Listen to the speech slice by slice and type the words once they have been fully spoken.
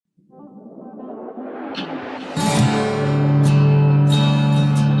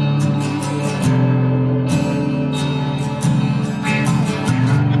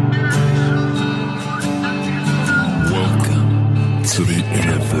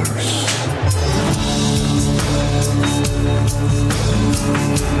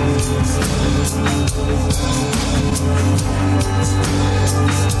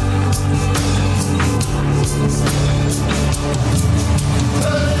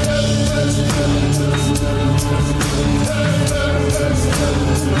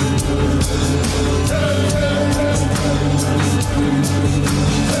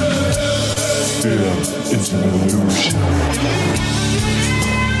It's an illusion.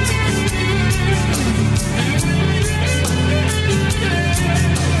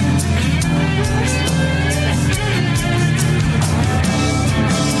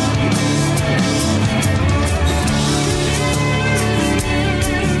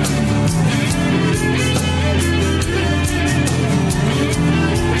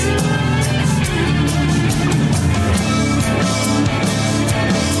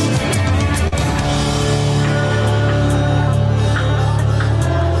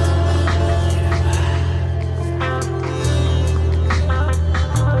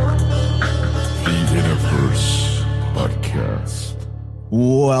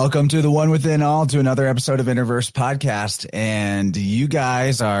 Welcome to the One Within All, to another episode of Interverse Podcast. And you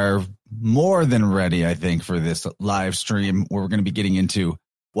guys are more than ready, I think, for this live stream where we're going to be getting into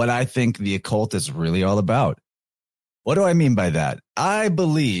what I think the occult is really all about. What do I mean by that? I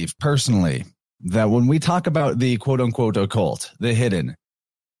believe personally that when we talk about the quote unquote occult, the hidden,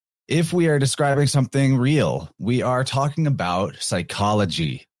 if we are describing something real, we are talking about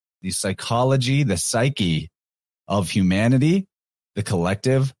psychology, the psyche of humanity, the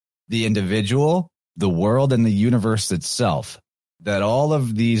collective, the individual, the world, and the universe itself. That all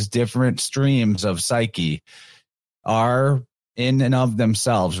of these different streams of psyche are in and of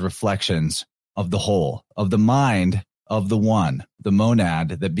themselves reflections of the whole, of the mind, of the one, the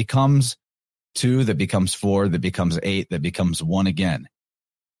monad that becomes two, that becomes four, that becomes eight, that becomes one again.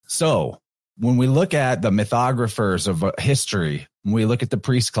 So when we look at the mythographers of history, when we look at the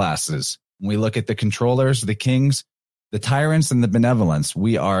priest classes, when we look at the controllers, the kings, the tyrants, and the benevolence,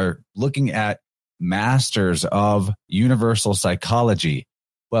 we are looking at masters of universal psychology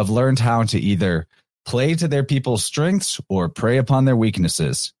who have learned how to either play to their people's strengths or prey upon their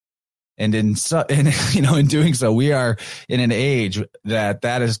weaknesses. And in doing so, we are in an age that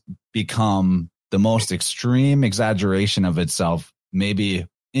has become the most extreme exaggeration of itself, maybe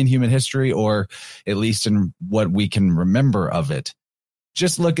in human history, or at least in what we can remember of it.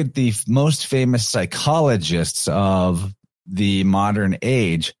 Just look at the most famous psychologists of the modern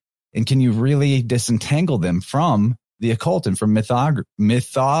age, and can you really disentangle them from the occult and from mythology?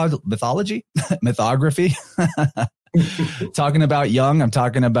 Mythography? Talking about Jung, I'm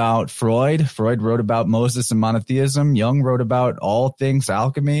talking about Freud. Freud wrote about Moses and monotheism. Jung wrote about all things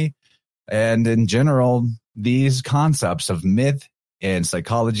alchemy. And in general, these concepts of myth and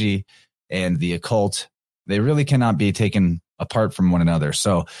psychology and the occult, they really cannot be taken apart from one another.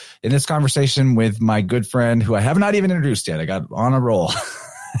 So in this conversation with my good friend, who I have not even introduced yet, I got on a roll,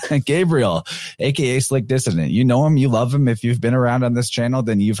 Gabriel, aka Slick Dissident. You know him, you love him. If you've been around on this channel,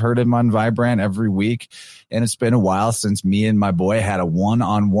 then you've heard him on Vibrant every week. And it's been a while since me and my boy had a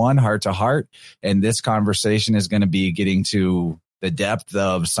one-on-one, heart-to-heart. And this conversation is going to be getting to the depth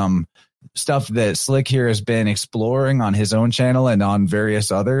of some stuff that Slick here has been exploring on his own channel and on various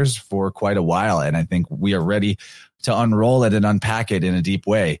others for quite a while. And I think we are ready to unroll it and unpack it in a deep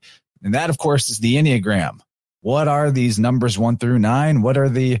way. And that, of course, is the Enneagram. What are these numbers 1 through 9? What are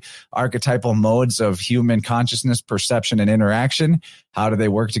the archetypal modes of human consciousness, perception, and interaction? How do they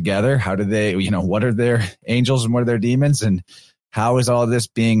work together? How do they, what are their angels and what are their demons? And how is all this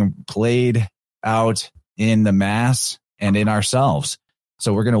being played out in the mass and in ourselves?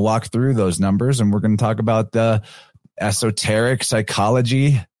 So we're going to walk through those numbers, and we're going to talk about the esoteric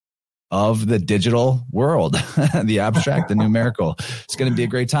psychology of the digital world, the abstract, the numerical. It's going to be a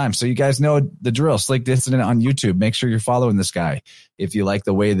great time. So you guys know the drill. Slick Dissident on YouTube. Make sure you're following this guy if you like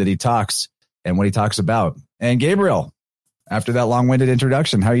the way that he talks and what he talks about. And Gabriel, after that long-winded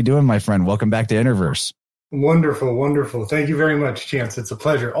introduction, how you doing, my friend? Welcome back to Interverse. Wonderful, wonderful. Thank you very much, Chance. It's a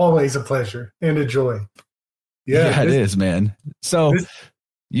pleasure. Always a pleasure and a joy. Yeah, it is, man. So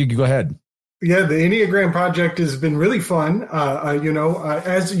you go ahead. Yeah, the Enneagram project has been really fun.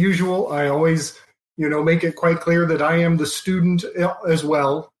 As usual, I always, make it quite clear that I am the student as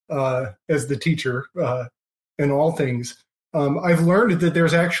well as the teacher in all things. I've learned that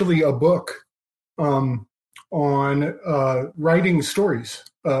there's actually a book on writing stories,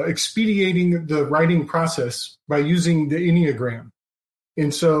 expediting the writing process by using the Enneagram.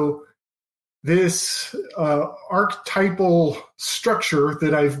 And so this archetypal structure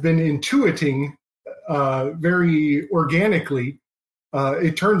that I've been intuiting very organically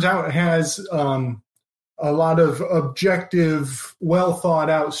it turns out has a lot of objective, well thought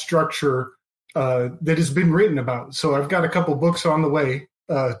out structure that has been written about. So I've got a couple books on the way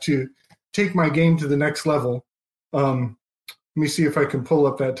to take my game to the next level. Let me see if I can pull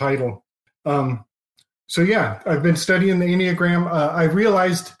up that title. So yeah, I've been studying the Enneagram. I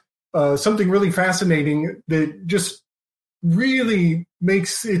realized something really fascinating that just really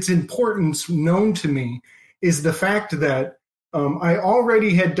makes its importance known to me is the fact that I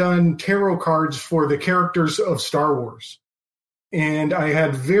already had done tarot cards for the characters of Star Wars. And I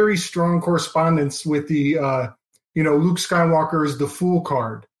had very strong correspondence with the, Luke Skywalker as the Fool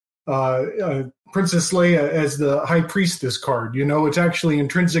card, Princess Leia as the High Priestess card. It's actually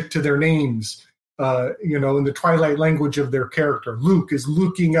intrinsic to their names, in the Twilight language of their character. Luke is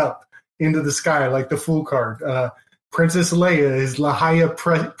looking up into the sky like the Fool card. Princess Leia is Lahaya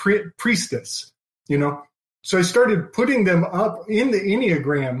Priestess, So I started putting them up in the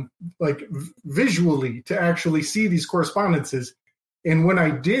Enneagram, like visually, to actually see these correspondences. And when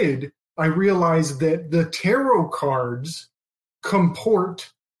I did, I realized that the tarot cards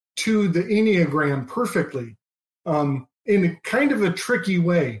comport to the Enneagram perfectly, in a kind of a tricky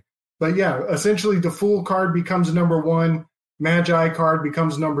way. But yeah, essentially the Fool card becomes number 1, Magi card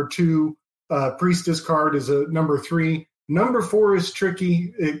becomes number 2, Priestess card is a number 3. Number 4 is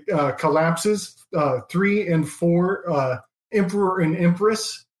tricky. It collapses. 3 and 4, Emperor and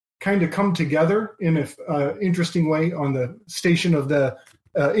Empress, kind of come together in an interesting way on the station of the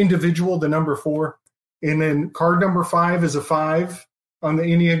individual, the number 4. And then card number 5 is a 5 on the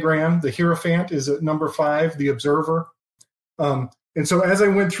Enneagram. The Hierophant is at number 5, the Observer. And so as I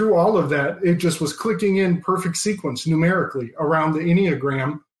went through all of that, it just was clicking in perfect sequence numerically around the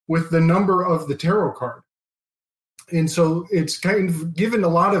Enneagram with the number of the tarot card. And so it's kind of given a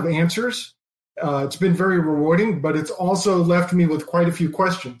lot of answers. It's been very rewarding, but it's also left me with quite a few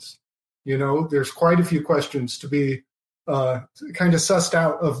questions. There's quite a few questions to be kind of sussed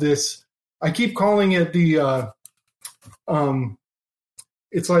out of this. I keep calling it the,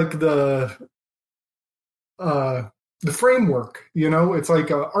 it's like the framework, it's like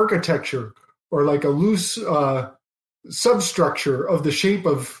architecture or like a loose substructure of the shape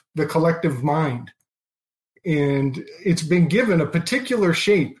of the collective mind. And it's been given a particular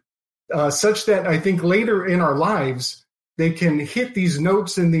shape such that I think later in our lives, they can hit these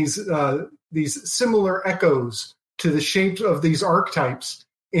notes and these similar echoes to the shapes of these archetypes,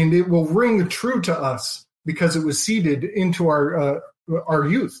 and it will ring true to us because it was seeded into our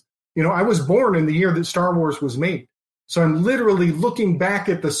youth. I was born in the year that Star Wars was made. So I'm literally looking back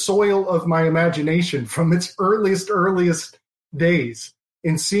at the soil of my imagination from its earliest days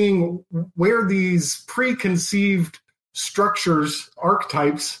and seeing where these preconceived structures,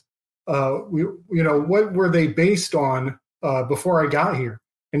 archetypes, what were they based on before I got here?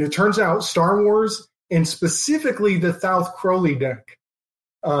 And it turns out Star Wars, and specifically the Thoth Crowley deck,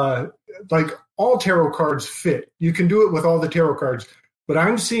 like all tarot cards fit. You can do it with all the tarot cards, but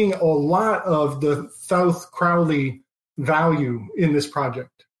I'm seeing a lot of the Thoth Crowley value in this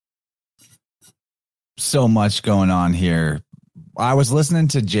project. So much going on here. I was listening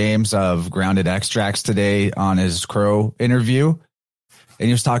to James of Grounded Extracts today on his Crow interview, and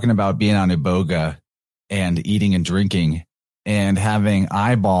he was talking about being on Iboga and eating and drinking and having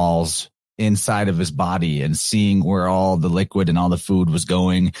eyeballs inside of his body and seeing where all the liquid and all the food was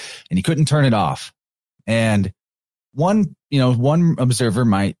going, and he couldn't turn it off. And one observer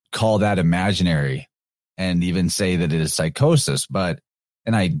might call that imaginary and even say that it is psychosis, but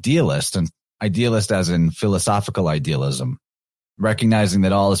an idealist as in philosophical idealism, recognizing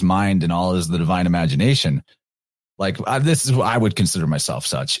that all is mind and all is the divine imagination. This is what I would consider myself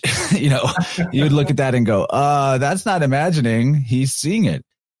such. You'd look at that and go, that's not imagining. He's seeing it.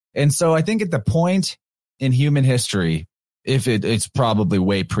 And so I think at the point in human history, it's probably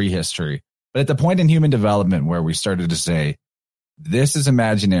way prehistory, but at the point in human development where we started to say, this is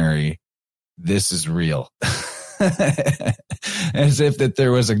imaginary, this is real. As if that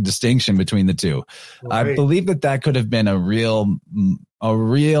there was a distinction between the two. Right. I believe that could have been a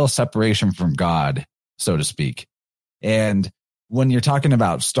real separation from God, so to speak. And when you're talking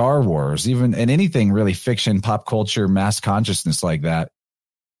about Star Wars, even and anything really fiction, pop culture, mass consciousness like that,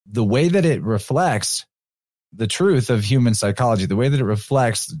 the way that it reflects the truth of human psychology, the way that it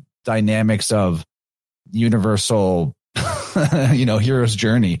reflects dynamics of universal, hero's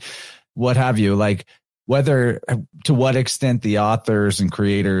journey, what have you, like whether to what extent the authors and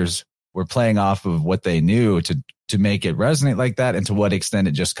creators were playing off of what they knew to make it resonate like that, and to what extent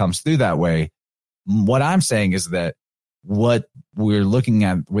it just comes through that way. What I'm saying is that what we're looking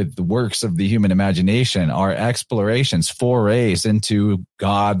at with the works of the human imagination are explorations, forays into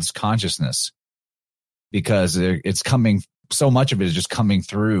God's consciousness, because it's coming, so much of it is just coming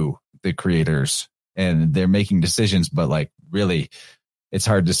through the creators, and they're making decisions, but like really it's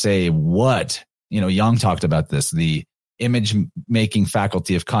hard to say what, Jung talked about this, the image making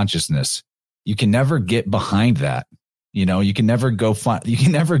faculty of consciousness. You can never get behind that. You can never you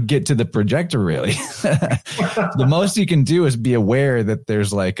can never get to the projector, really. The most you can do is be aware that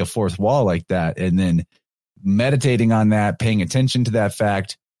there's like a fourth wall like that. And then meditating on that, paying attention to that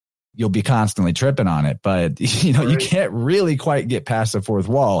fact, you'll be constantly tripping on it. But, you can't really quite get past the fourth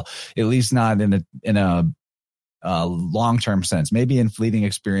wall, at least not in a long-term sense, maybe in fleeting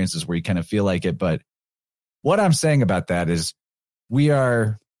experiences where you kind of feel like it. But what I'm saying about that is we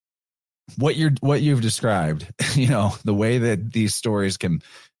are, what you've described, the way that these stories can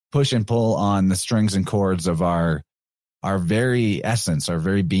push and pull on the strings and chords of our very essence, our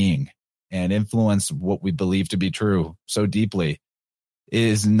very being, and influence what we believe to be true so deeply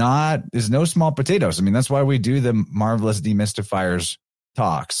is no small potatoes. I mean, that's why we do the Marvelous Demystifiers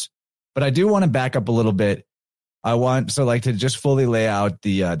talks. But I do want to back up a little bit. I want to just fully lay out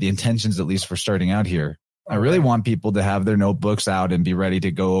the intentions, at least for starting out here. I really want people to have their notebooks out and be ready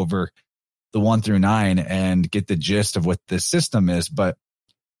to go over the 1 through 9 and get the gist of what this system is. But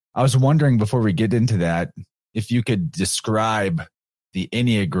I was wondering, before we get into that, if you could describe the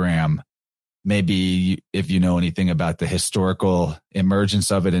Enneagram, maybe if you know anything about the historical emergence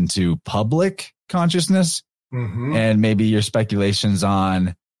of it into public consciousness, and maybe your speculations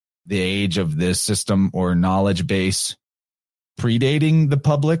on the age of this system or knowledge base predating the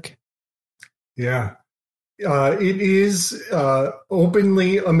public. Yeah. It is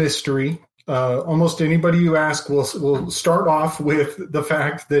openly a mystery. Almost anybody you ask will start off with the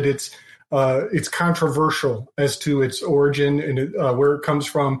fact that it's controversial as to its origin and where it comes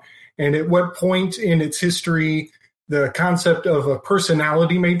from, and at what point in its history the concept of a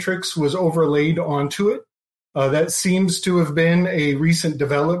personality matrix was overlaid onto it. That seems to have been a recent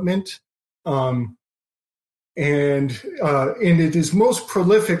development, and it is most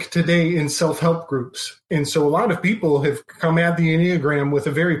prolific today in self-help groups. And so a lot of people have come at the Enneagram with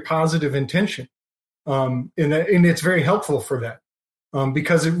a very positive intention, and it's very helpful for that,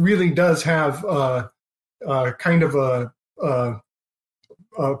 because it really does have kind of a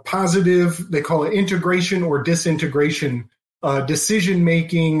positive, they call it integration or disintegration,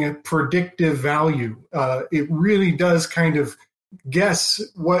 decision-making predictive value. It really does kind of guess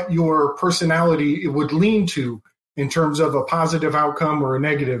what your personality would lean to in terms of a positive outcome or a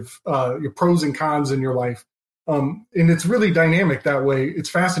negative, your pros and cons in your life. And it's really dynamic that way. It's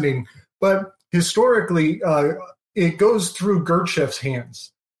fascinating. But historically, it goes through Gurdjieff's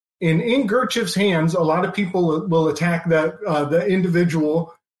hands. And in Gurdjieff's hands, a lot of people will attack that the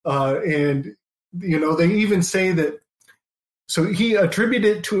individual, and they even say that. So he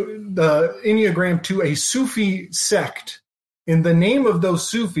attributed to the Enneagram to a Sufi sect, and the name of those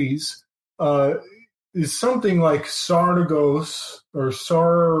Sufis is something like Sargos or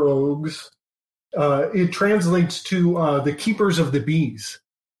Sarogs. It translates to the keepers of the bees,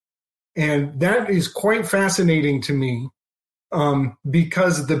 and that is quite fascinating to me.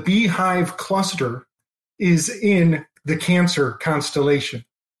 Because the beehive cluster is in the Cancer constellation.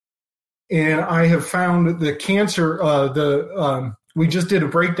 And I have found the Cancer, we just did a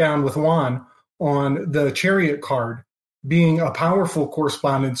breakdown with Juan on the Chariot card being a powerful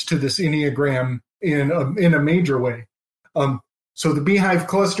correspondence to this Enneagram in a major way. So the beehive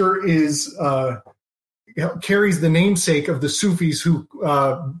cluster carries the namesake of the Sufis who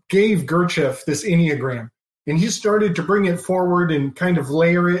gave Gurdjieff this Enneagram. And he started to bring it forward and kind of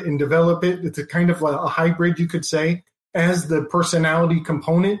layer it and develop it. It's a kind of a hybrid, you could say, as the personality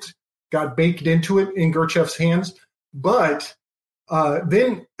component got baked into it in Gurdjieff's hands. But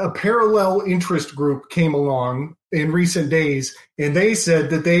then a parallel interest group came along in recent days, and they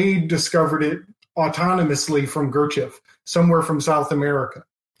said that they discovered it autonomously from Gurdjieff, somewhere from South America.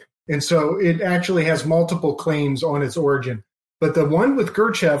 And so it actually has multiple claims on its origin. But the one with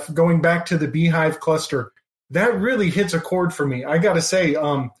Gurdjieff, going back to the beehive cluster, that really hits a chord for me. I got to say,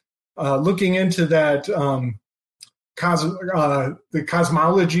 looking into that, the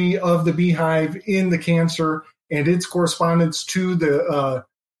cosmology of the beehive in the Cancer and its correspondence to the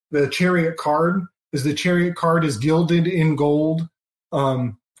Chariot card, is the Chariot card is gilded in gold.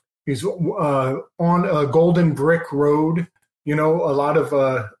 He's on a golden brick road. A lot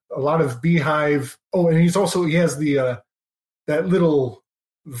of beehive. Oh, and he has the that little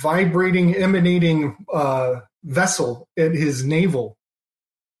vibrating, emanating vessel at his navel,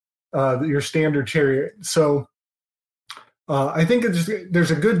 your standard Chariot. So I think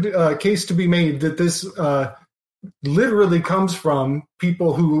there's a good case to be made that this literally comes from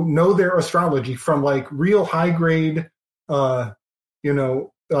people who know their astrology from like real high grade,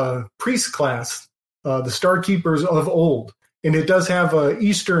 priest class, the star keepers of old. And it does have a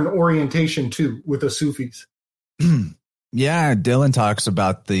Eastern orientation too with the Sufis. Yeah, Dylan talks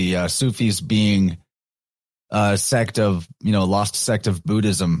about the Sufis being a sect of, lost sect of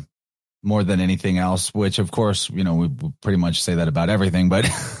Buddhism more than anything else, which of course, we pretty much say that about everything. But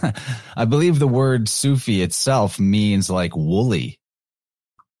I believe the word Sufi itself means like woolly.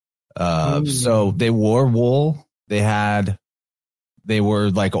 So they wore wool. They were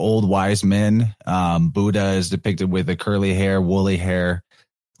like old wise men. Buddha is depicted with a curly hair, woolly hair.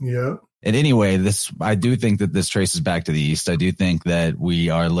 Yeah. And anyway, I do think that this traces back to the East. I do think that we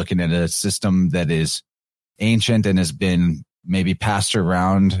are looking at a system that is ancient and has been maybe passed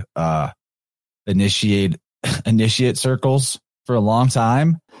around initiate circles for a long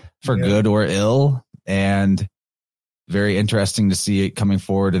time, for good or ill. And very interesting to see it coming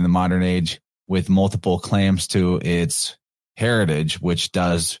forward in the modern age with multiple claims to its heritage, which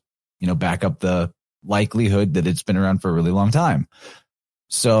does, back up the likelihood that it's been around for a really long time.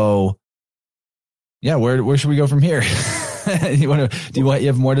 So, yeah, where should we go from here? You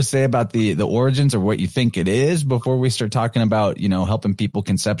have more to say about the origins or what you think it is before we start talking about, helping people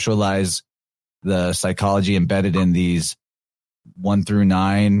conceptualize the psychology embedded in these 1 through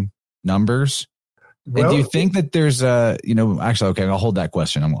 9 numbers? Well, and do you think that there's actually, okay, I'll hold that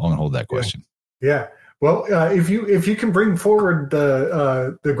question. I'm going to hold that question. Yeah. Well, if you can bring forward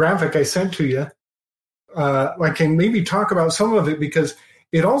the graphic I sent to you, I can maybe talk about some of it because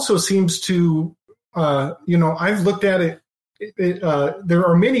it also seems to, I've looked at it. There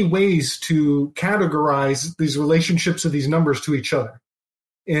are many ways to categorize these relationships of these numbers to each other.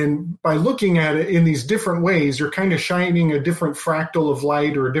 And by looking at it in these different ways, you're kind of shining a different fractal of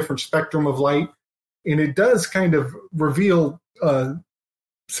light or a different spectrum of light. And it does kind of reveal some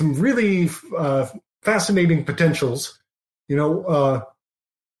really fascinating potentials, one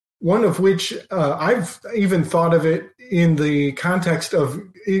of which I've even thought of it in the context of,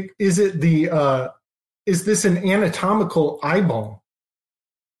 is this an anatomical eyeball?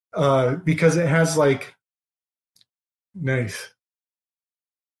 Because it has nice.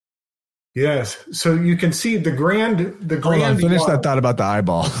 Yes. So you can see the grand. Hold on, finish that thought about the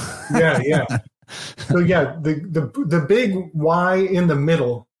eyeball. Yeah. So yeah, the big Y in the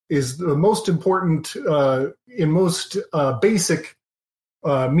middle is the most important in most basic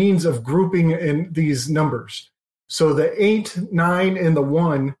means of grouping in these numbers. So the 8, 9, and the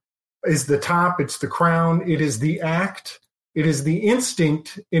 1 is the top. It's the crown. It is the act. It is the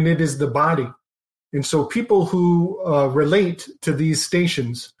instinct, and it is the body. And so people who relate to these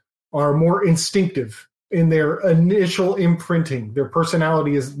stations are more instinctive in their initial imprinting. Their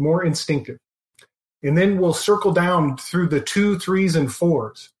personality is more instinctive. And then we'll circle down through the 2, 3s, and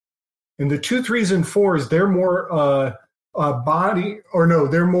 4s. And the 2, 3s, and 4s, they're more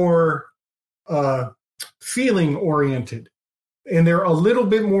they're more feeling oriented. And they're a little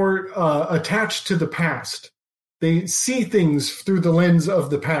bit more attached to the past. They see things through the lens of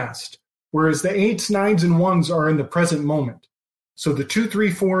the past, whereas the 8s, 9s, and 1s are in the present moment. So the 2,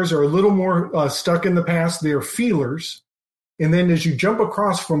 3, 4s are a little more stuck in the past. They're feelers. And then as you jump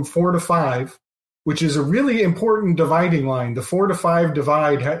across from 4 to 5, which is a really important dividing line, the 4 to 5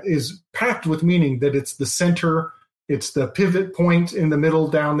 divide is packed with meaning that it's the center, it's the pivot point in the middle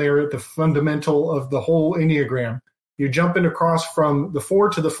down there at the fundamental of the whole Enneagram. You're jumping across from the 4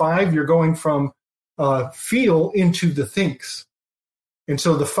 to the 5, you're going from feel into the thinks. And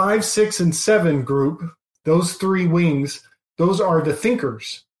so the 5, 6, and 7 group, those 3 wings, those are the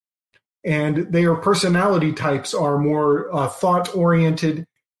thinkers. And their personality types are more thought-oriented.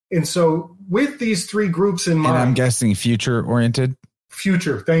 And so with these 3 groups in mind... And I'm guessing future-oriented?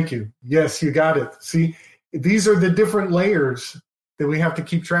 Future, thank you. Yes, you got it. See, these are the different layers that we have to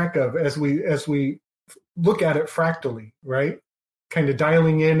keep track of as we look at it fractally, right? Kind of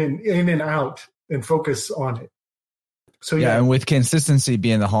dialing in and out and focus on it. So yeah, and with consistency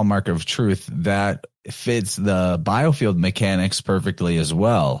being the hallmark of truth, that fits the biofield mechanics perfectly as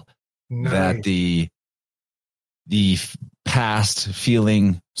well. Nice. That the past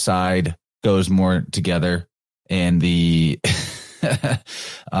feeling side goes more together, and the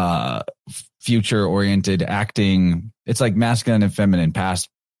future oriented acting, it's like masculine and feminine, past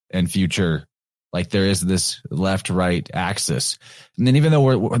and future. Like there is this left-right axis. And then even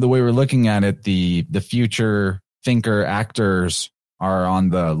though the way we're looking at it, the future thinker actors are on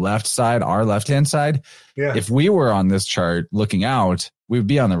the left side, our left-hand side. Yeah. If we were on this chart looking out, we would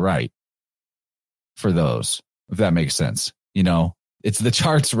be on the right for those, if that makes sense. it's the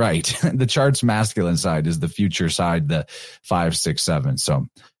chart's right. The chart's masculine side is the future side, the 5, 6, 7. So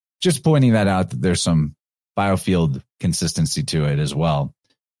just pointing that out, that there's some biofield consistency to it as well.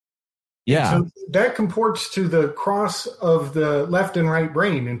 Yeah. So that comports to the cross of the left and right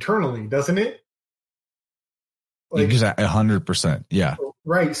brain internally, doesn't it? Like, 100%. Yeah.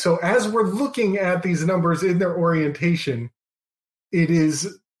 Right. So as we're looking at these numbers in their orientation, it's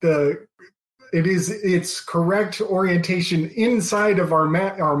correct orientation inside of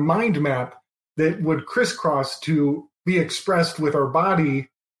our mind map that would crisscross to be expressed with our body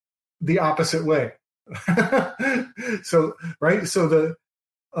the opposite way. So, right. So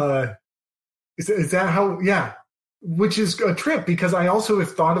is that how, yeah, which is a trip, because I also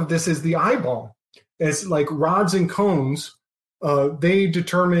have thought of this as the eyeball, as like rods and cones. They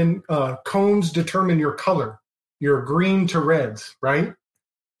determine, cones determine your color, your green to reds, right?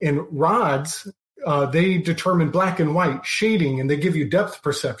 And rods, they determine black and white shading, and they give you depth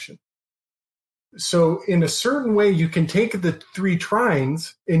perception. So in a certain way, you can take the 3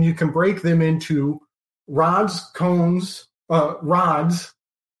 trines and you can break them into rods, cones, rods,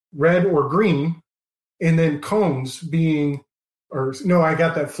 red or green, and then cones being, I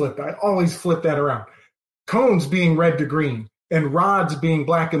got that flipped. I always flip that around. Cones being red to green and rods being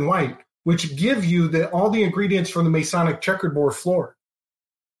black and white, which give you all the ingredients from the Masonic checkerboard floor.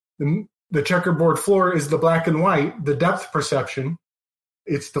 The checkerboard floor is the black and white, the depth perception.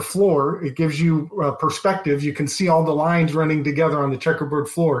 It's the floor. It gives you perspective. You can see all the lines running together on the checkerboard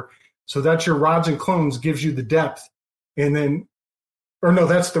floor. So that's your rods and cones, gives you the depth. And then,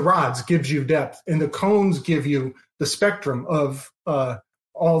 that's the rods, gives you depth. And the cones give you the spectrum of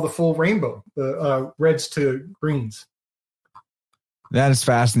all the full rainbow, the reds to greens. That is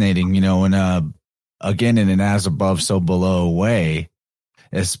fascinating. And again, in an as above, so below way,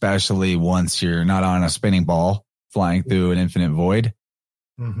 especially once you're not on a spinning ball flying through an infinite void.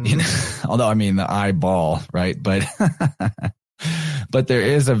 Mm-hmm. Although, I mean, the eyeball, right? But but there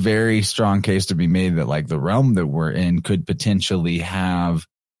is a very strong case to be made that like the realm that we're in could potentially have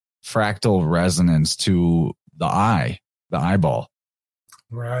fractal resonance to the eyeball.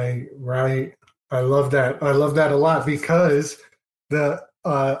 Right. I love that. I love that a lot, because the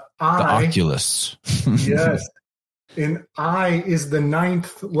eye, the oculus. Yes. And I is the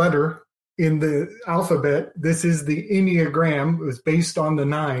 9th letter in the alphabet. This is the Enneagram. It was based on the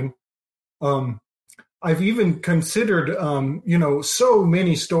 9. I've even considered, so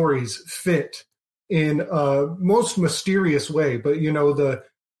many stories fit in a most mysterious way. But, the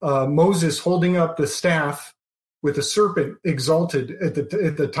Moses holding up the staff with a serpent exalted at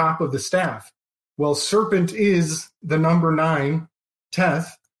the top of the staff. Well, serpent is the number 9,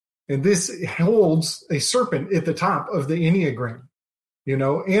 Teth, and this holds a serpent at the top of the Enneagram,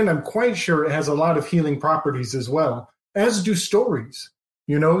 and I'm quite sure it has a lot of healing properties as well, as do stories.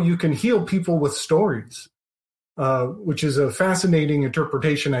 You can heal people with stories, which is a fascinating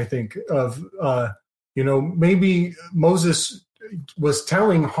interpretation, I think, of, maybe Moses was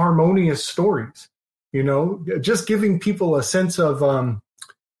telling harmonious stories, just giving people a sense of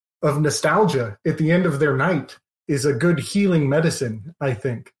nostalgia at the end of their night is a good healing medicine, I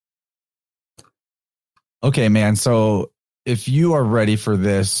think. Okay, man. So if you are ready for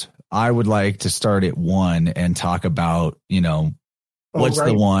this, I would like to start at 1 and talk about, what's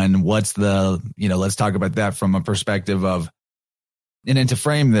the 1, what's the, let's talk about that from a perspective of, and then to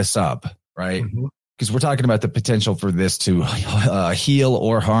frame this up, right? Because we're talking about the potential for this to heal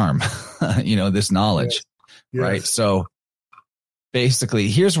or harm, this knowledge, yes. Right? So basically,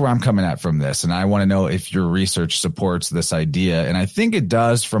 here's where I'm coming at from this. And I want to know if your research supports this idea. And I think it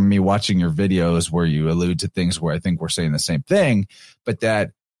does from me watching your videos where you allude to things where I think we're saying the same thing, but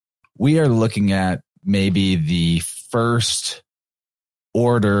that we are looking at maybe the first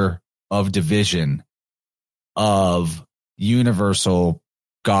order of division of universal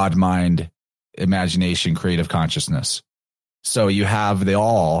God mind, imagination, creative consciousness. So you have the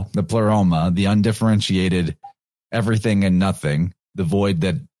all, the pleroma, the undifferentiated everything and nothing, the void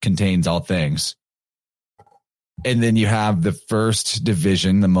that contains all things. And then you have the first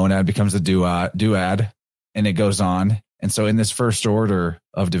division, the monad becomes the duad, and it goes on. And so in this first order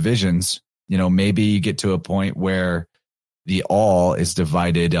of divisions, maybe you get to a point where the all is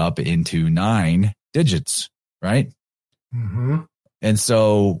divided up into 9 digits, right? Mm-hmm. And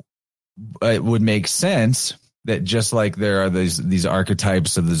so it would make sense that just like there are these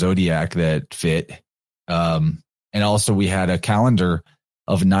archetypes of the zodiac that fit, and also we had a calendar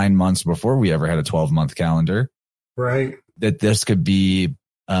of 9 months before we ever had a 12-month calendar. Right. That this could be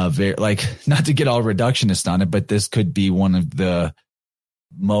very, not to get all reductionist on it, but this could be one of the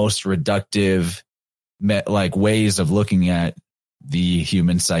most reductive like ways of looking at the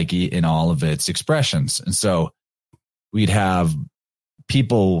human psyche in all of its expressions. And so we'd have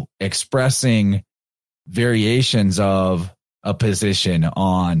people expressing variations of a position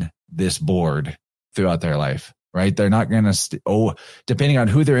on this board throughout their life, right? They're not going to, depending on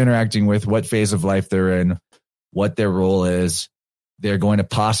who they're interacting with, what phase of life they're in, what their role is, they're going to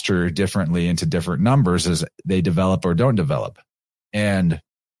posture differently into different numbers as they develop or don't develop. And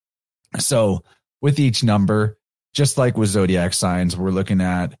so with each number, just like with zodiac signs, we're looking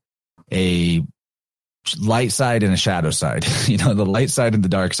at a light side and a shadow side, the light side and the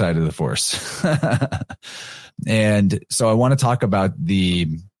dark side of the force. And so I want to talk about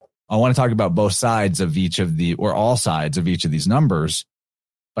both sides of each of or all sides of each of these numbers.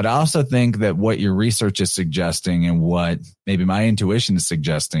 But I also think that what your research is suggesting and what maybe my intuition is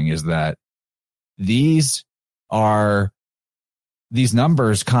suggesting is that these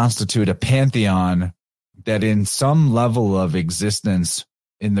numbers constitute a pantheon that in some level of existence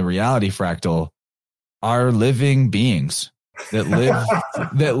in the reality fractal are living beings that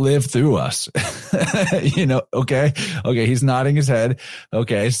live through us. Okay. He's nodding his head.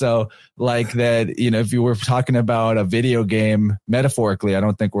 Okay. So like that, if you were talking about a video game, metaphorically, I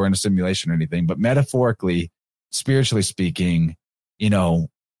don't think we're in a simulation or anything, but metaphorically, spiritually speaking,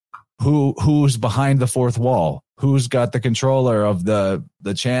 who's behind the fourth wall? Who's got the controller of the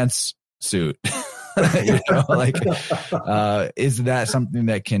chance suit? Is that something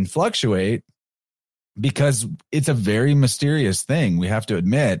that can fluctuate? Because it's a very mysterious thing. We have to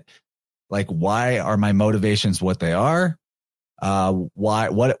admit, like, why are my motivations what they are?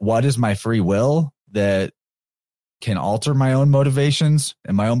 What is my free will that can alter my own motivations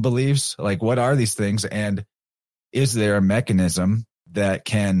and my own beliefs? Like, what are these things? And is there a mechanism that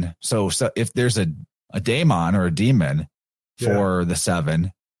can, so if there's a daemon or a demon for the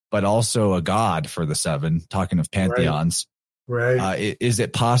 7, but also a god for the 7, talking of pantheons, right? Is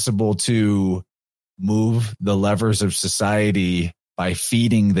it possible to move the levers of society by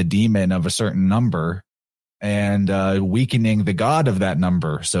feeding the demon of a certain number and weakening the god of that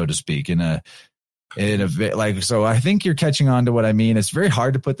number, so to speak, so I think you're catching on to what I mean. It's very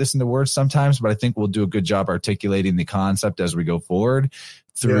hard to put this into words sometimes, but I think we'll do a good job articulating the concept as we go forward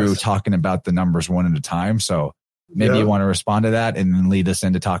through talking about the numbers one at a time. So maybe you want to respond to that and then lead us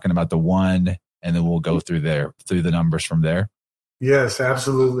into talking about the 1, and then we'll go through the numbers from there. Yes,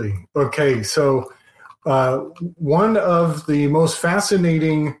 absolutely. Okay. So, one of the most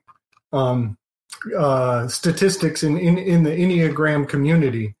fascinating statistics in the Enneagram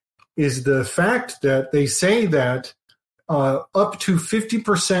community is the fact that they say that up to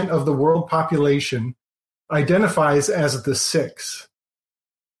 50% of the world population identifies as the 6.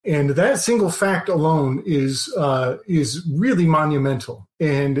 And that single fact alone is really monumental.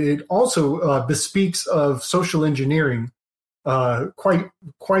 And it also bespeaks of social engineering quite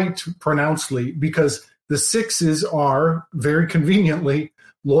pronouncedly, because the 6s are very conveniently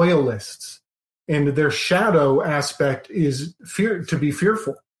loyalists, and their shadow aspect is to be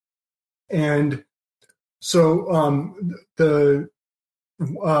fearful. And so the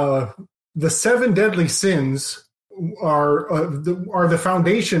 7 deadly sins are the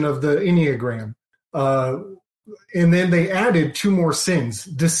foundation of the Enneagram. And then they added 2 more sins,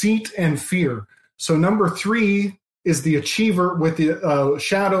 deceit and fear. So number 3 is the achiever with the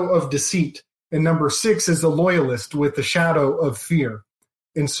shadow of deceit. And number 6 is the loyalist with the shadow of fear.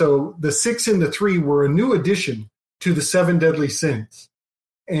 And so the 6 and the 3 were a new addition to the 7 deadly sins.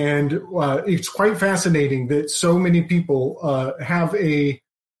 And it's quite fascinating that so many people have a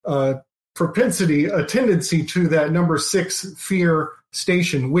tendency to that number 6 fear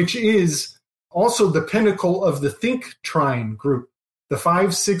station, which is also the pinnacle of the think trine group. The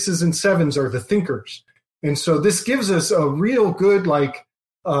 5s, 6s, and 7s are the thinkers. And so this gives us a real good,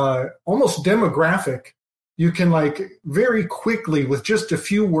 almost demographic. You can very quickly, with just a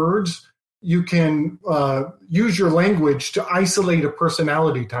few words, you can use your language to isolate a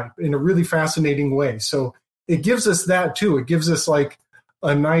personality type in a really fascinating way. So it gives us that too. It gives us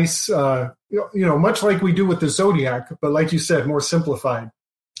a nice, much like we do with the zodiac, but like you said, more simplified.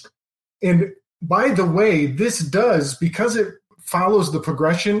 And by the way, this does, because it follows the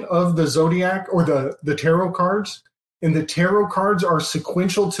progression of the zodiac or the tarot cards, and the tarot cards are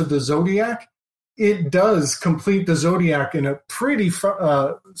sequential to the zodiac, it does complete the zodiac in a pretty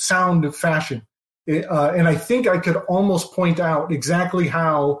sound fashion. And I think I could almost point out exactly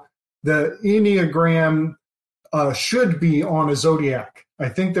how the Enneagram should be on a zodiac. I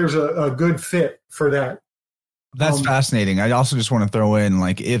think there's a good fit for that. That's fascinating. I also just want to throw in,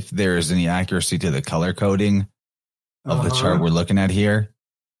 if there's any accuracy to the color coding of the chart we're looking at here,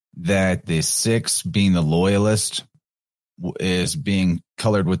 that the 6 being the loyalist is being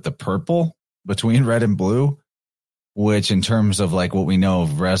colored with the purple between red and blue, which in terms of like what we know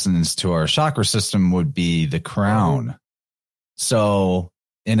of resonance to our chakra system would be the crown. So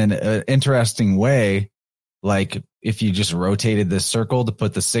in an interesting way, like if you just rotated this circle to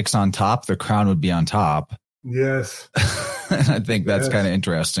put the 6 on top, the crown would be on top. Yes. I think that's kind of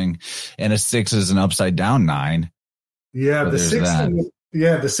interesting. And a 6 is an upside down 9. Yeah. So The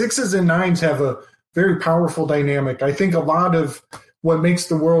 6s and 9s have a very powerful dynamic. I think a lot of what makes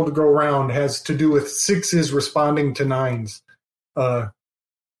the world go round has to do with 6s responding to 9s. And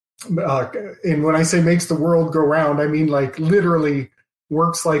when I say makes the world go round, I mean like literally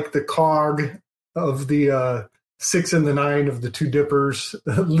works like the cog of the 6 and the 9 of the 2 dippers.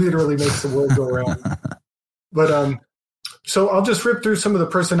 Literally makes the world go round. But so I'll just rip through some of the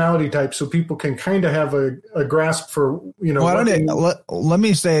personality types so people can kind of have a grasp for, you know. Well, let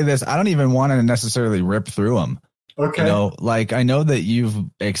me say this. I don't even want to necessarily rip through them. Okay. You know, like I know that you've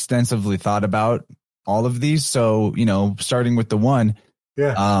extensively thought about all of these. So, you know, starting with the 1,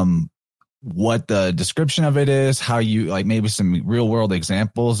 what the description of it is, how you like maybe some real world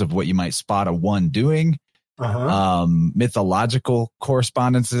examples of what you might spot a 1 doing. Mythological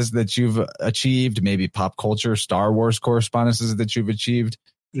correspondences that you've achieved, maybe pop culture, Star Wars correspondences that you've achieved.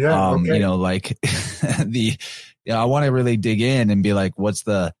 Yeah. You know, like I want to really dig in and be like, what's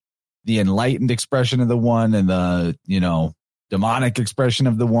the enlightened expression of the 1 and the, you know, demonic expression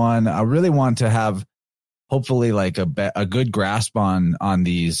of the 1. I really want to have hopefully like a good grasp on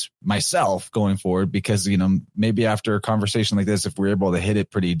these myself going forward, because, you know, maybe after a conversation like this, if we're able to hit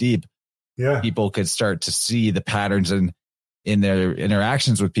it pretty deep, people could start to see the patterns in their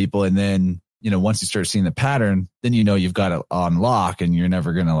interactions with people. And then, you know, once you start seeing the pattern, then, you know, you've got it on lock and you're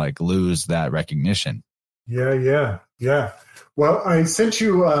never going to like lose that recognition. Yeah. Well, I sent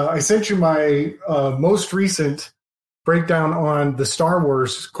you my most recent breakdown on the Star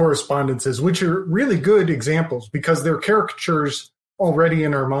Wars correspondences, which are really good examples because they're caricatures already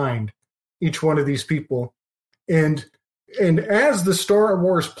in our mind, each one of these people. And as the Star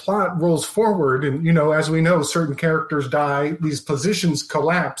Wars plot rolls forward, and, you know, as we know, certain characters die, these positions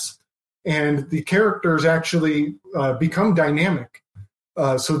collapse, and the characters actually become dynamic.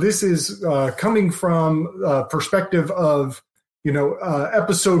 So this is coming from a perspective of, you know,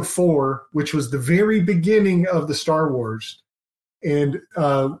 episode 4, which was the very beginning of the Star Wars, and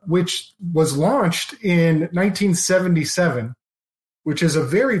which was launched in 1977. Which is a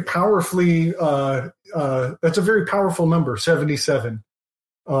very powerfully, that's a very powerful number, 77.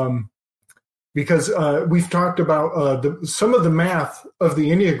 Because we've talked about some of the math of the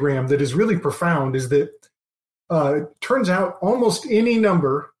Enneagram that is really profound is that it turns out almost any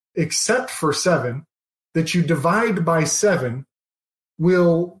number except for 7 that you divide by 7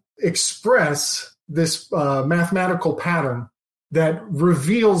 will express this mathematical pattern that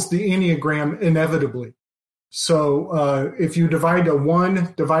reveals the Enneagram inevitably. So if you divide a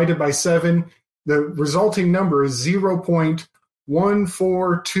 1 divided by 7, the resulting number is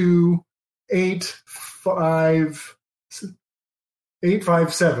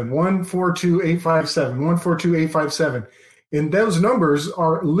 0.14285 142,857. And those numbers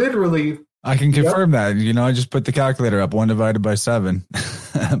are literally. I can confirm that. You know, I just put the calculator up. 1 divided by 7,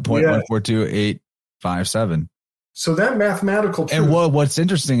 0.142857. So that mathematical truth. And what's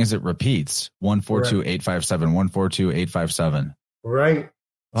interesting is it repeats 142,857, 142,857. Right.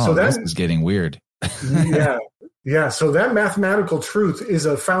 Oh, so this is getting weird. Yeah. So that mathematical truth is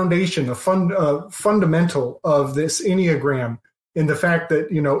a foundation, a fundamental of this Enneagram, in the fact that,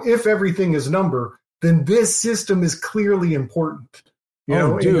 you know, if everything is number, then this system is clearly important. You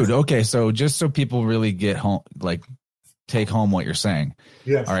know, dude. Okay. So just so people really get home, like take home what you're saying.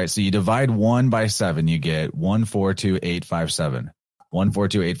 Yes. All right. So you divide 1 by 7, you get 142,857.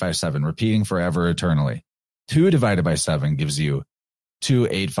 142,857, repeating forever, eternally. 2 divided by 7 gives you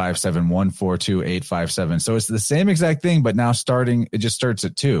 2,857, 142,857. So it's the same exact thing, but now it just starts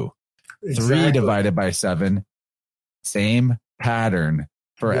at 2. Exactly. 3 divided by 7, same pattern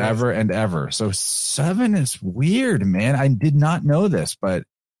forever and ever. So 7 is weird, man. I did not know this, but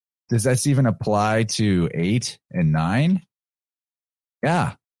does that even apply to 8 and 9?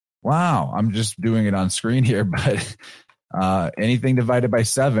 Yeah. Wow. I'm just doing it on screen here, but anything divided by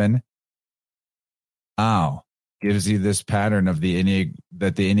 7, gives you this pattern of the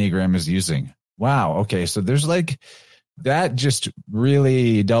Enneagram is using. Wow. Okay. So there's like, that just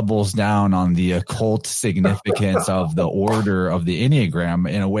really doubles down on the occult significance of the order of the Enneagram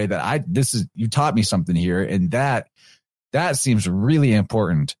in a way that you taught me something here. And that seems really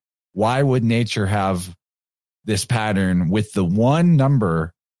important. Why would nature have this pattern with the one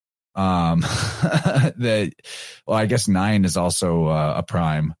number that, well, I guess 9 is also a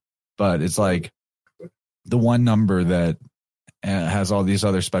prime, but it's like the one number that has all these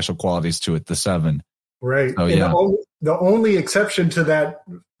other special qualities to it, the 7. Right. Oh, yeah. The only exception to that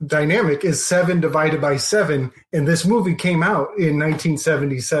dynamic is 7 divided by 7. And this movie came out in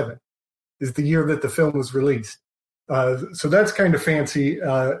 1977, is the year that the film was released. So that's kind of fancy.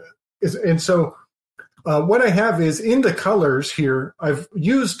 And so what I have is in the colors here, I've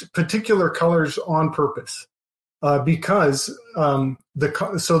used particular colors on purpose because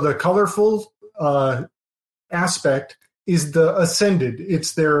the colorful aspect is the ascended.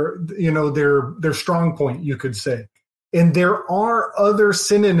 It's their strong point, you could say. And there are other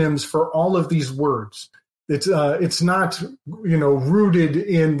synonyms for all of these words. It's not, rooted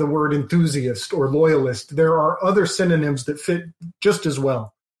in the word enthusiast or loyalist. There are other synonyms that fit just as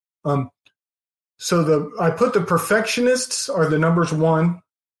well. So I put the perfectionists are the numbers 1,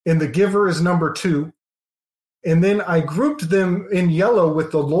 and the giver is number 2. And then I grouped them in yellow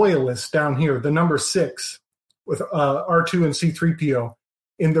with the loyalists down here, the number 6, with R2 and C3PO.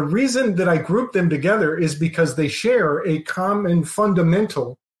 And the reason that I grouped them together is because they share a common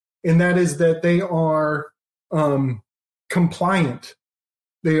fundamental, and that is that they are compliant.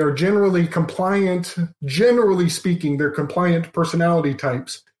 They are generally compliant. Generally speaking, they're compliant personality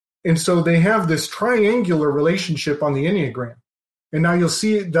types. And so they have this triangular relationship on the Enneagram. And now you'll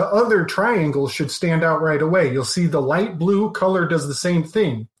see the other triangle should stand out right away. You'll see the light blue color does the same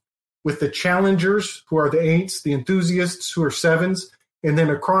thing with the challengers, who are the 8s, the enthusiasts, who are 7s. And then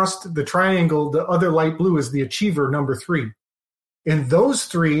across the triangle, the other light blue is the achiever, number 3. And those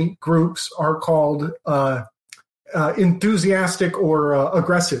 3 groups are called enthusiastic or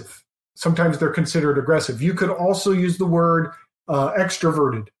aggressive. Sometimes they're considered aggressive. You could also use the word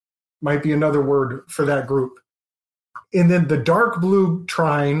extroverted, might be another word for that group. And then the dark blue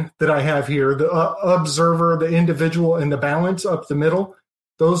trine that I have here, the observer, the individual, and the balance up the middle,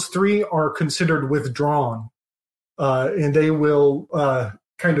 those 3 are considered withdrawn. And they will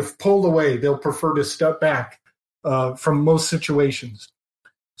kind of pull away. They'll prefer to step back from most situations.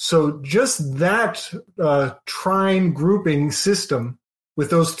 So just that trine grouping system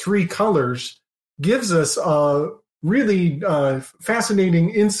with those 3 colors gives us a really fascinating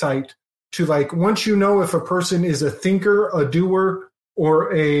insight to, like, once you know if a person is a thinker, a doer,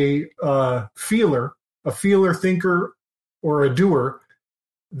 or a feeler, thinker, or a doer,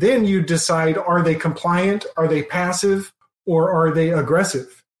 then you decide, are they compliant, are they passive, or are they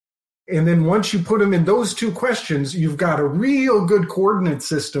aggressive? And then once you put them in those 2 questions, you've got a real good coordinate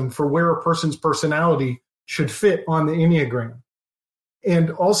system for where a person's personality should fit on the Enneagram.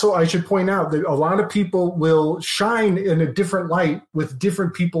 And also, I should point out that a lot of people will shine in a different light with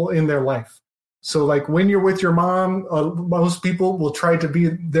different people in their life. So like when you're with your mom, most people will try to be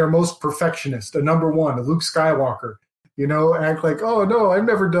their most perfectionist, a number 1, a Luke Skywalker, act like, oh, no, I've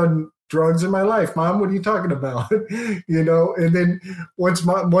never done drugs in my life. Mom, what are you talking about? And then once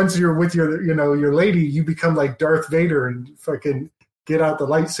you're with your lady, you become like Darth Vader and fucking get out the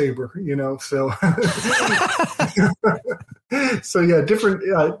lightsaber, so. So yeah,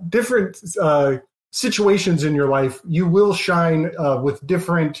 different situations in your life, you will shine with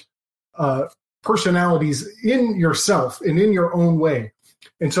different personalities in yourself and in your own way.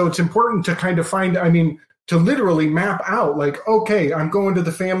 And so it's important to kind of to literally map out, like, okay, I'm going to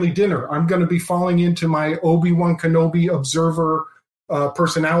the family dinner. I'm going to be falling into my Obi-Wan Kenobi observer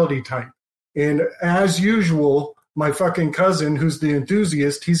personality type. And as usual, my fucking cousin, who's the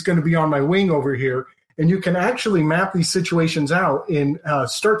enthusiast, he's going to be on my wing over here. And you can actually map these situations out and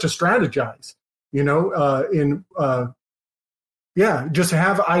start to strategize, just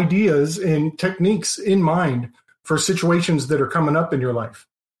have ideas and techniques in mind for situations that are coming up in your life.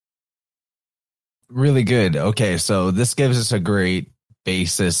 Really good. Okay, so this gives us a great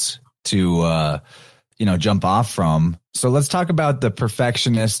basis to, jump off from. So let's talk about the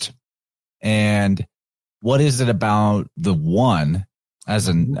perfectionist and what is it about the 1 as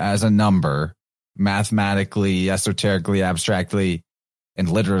a number, mathematically, esoterically, abstractly, and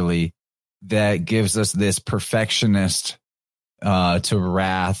literally, that gives us this perfectionist to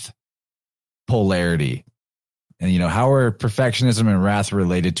wrath polarity. And, how are perfectionism and wrath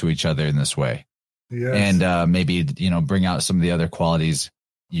related to each other in this way? Yes. And maybe, bring out some of the other qualities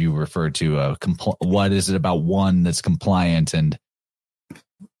you referred to. What is it about 1 that's compliant and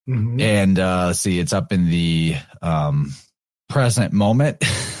see, it's up in the present moment,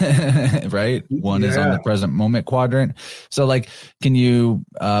 right? 1 is on the present moment quadrant. So like, can you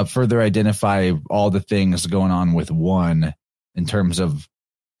further identify all the things going on with 1 in terms of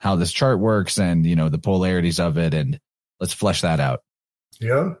how this chart works and, the polarities of it? And let's flesh that out.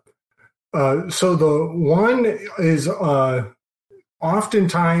 Yeah. So the one is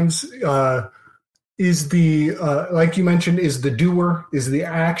oftentimes is the like you mentioned, is the doer, is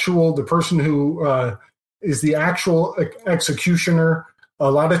the person who is the actual executioner. A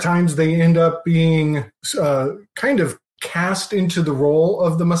lot of times they end up being kind of cast into the role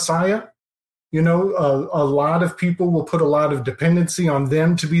of the Messiah. You know, a lot of people will put a lot of dependency on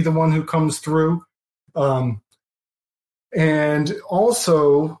them to be the one who comes through. And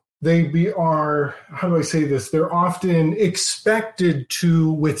also are, how do I say this? They're often expected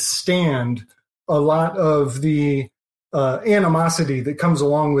to withstand a lot of the animosity that comes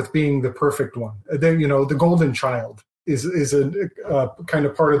along with being the perfect one. The golden child is a kind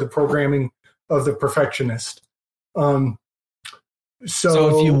of part of the programming of the perfectionist.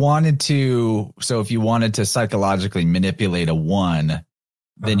 So if you wanted to psychologically manipulate a one,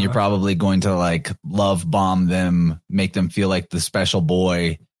 then you're probably going to like love bomb them, make them feel like the special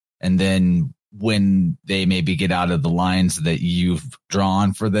boy. And then when they maybe get out of the lines that you've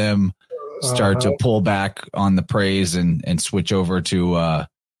drawn for them, start to pull back on the praise and switch over to,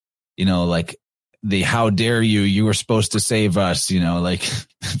 like the, how dare you were supposed to save us, like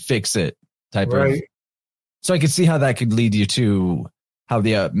fix it type of. So I could see how that could lead you to how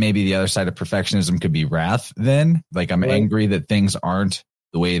maybe the other side of perfectionism could be wrath. Then, like I'm angry that things aren't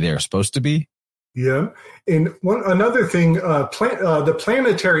the way they're supposed to be. Yeah, and another thing, the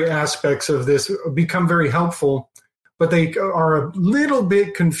planetary aspects of this become very helpful, but they are a little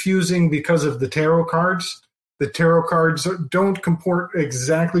bit confusing because of the tarot cards. The tarot cards don't comport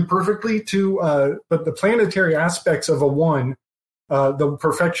exactly perfectly to, but the planetary aspects of a one. The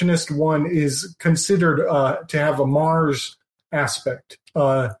perfectionist one is considered to have a Mars aspect.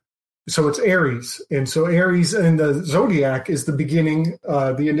 So it's Aries. And so Aries in the zodiac is the beginning,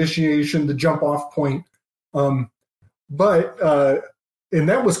 the initiation, the jump off point. And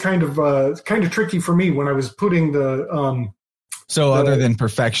that was kind of tricky for me when I was putting the. Other than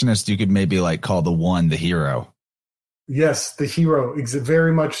perfectionist, you could maybe like call the one the hero. Yes, the hero,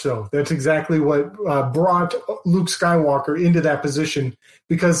 very much so. That's exactly what brought Luke Skywalker into that position,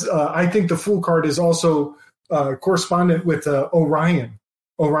 because I think the Fool card is also correspondent with Orion.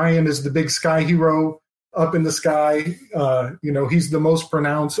 Orion is the big sky hero up in the sky. He's the most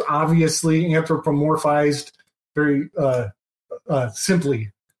pronounced, obviously anthropomorphized, very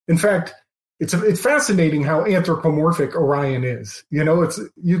simply. In fact, it's fascinating how anthropomorphic Orion is.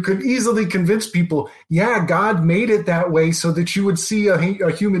 You could easily convince people, yeah, God made it that way so that you would see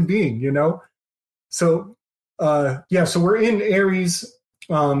a human being, So, so we're in Aries.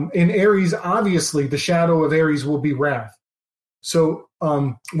 In Aries, obviously, the shadow of Aries will be wrath. So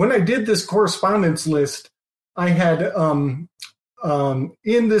when I did this correspondence list, I had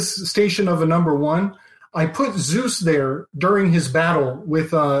in this station of a number one, I put Zeus there during his battle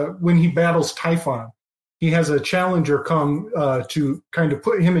with when he battles Typhon. He has a challenger come to kind of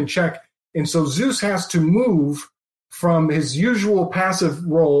put him in check. And so Zeus has to move from his usual passive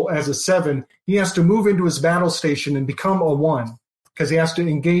role as a 7. He has to move into his battle station and become a 1 because he has to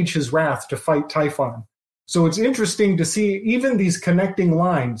engage his wrath to fight Typhon. So it's interesting to see even these connecting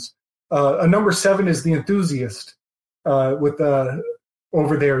lines. A number 7 is the enthusiast with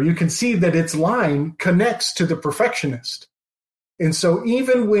over there. You can see that its line connects to the perfectionist. And so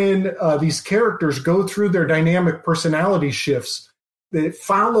even when these characters go through their dynamic personality shifts, it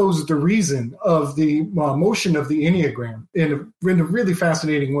follows the reason of the motion of the Enneagram in a really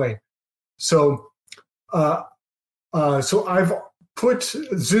fascinating way. So I've put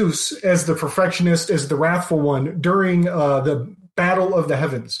Zeus as the perfectionist, as the wrathful one during the Battle of the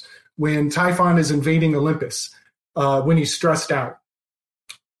Heavens, when Typhon is invading Olympus, when he's stressed out.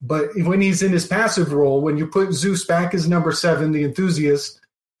 But when he's in his passive role, when you put Zeus back as number 7, the enthusiast,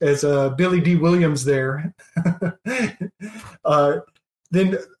 as Billy D. Williams there,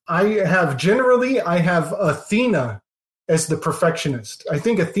 then I have Athena as the perfectionist. I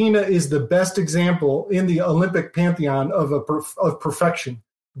think Athena is the best example in the Olympic pantheon of perfection.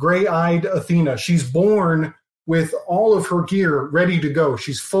 Gray-eyed Athena. She's born with all of her gear ready to go.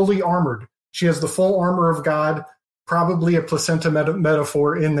 She's fully armored. She has the full armor of God, probably a placenta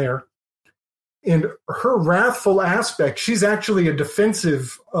metaphor in there. And her wrathful aspect, she's actually a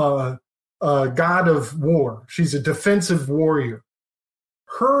defensive god of war. She's a defensive warrior.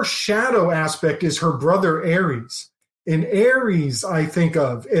 Her shadow aspect is her brother Aries. And Aries, I think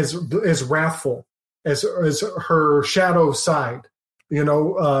of as wrathful, as her shadow side.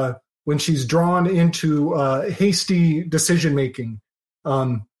 When she's drawn into hasty decision making.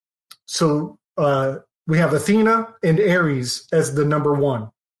 We have Athena and Aries as the number 1.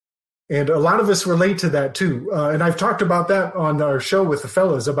 And a lot of us relate to that too. And I've talked about that on our show with the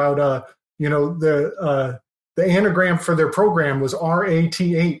fellas about the anagram for their program was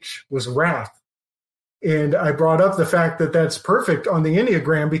RATH, was wrath. And I brought up the fact that that's perfect on the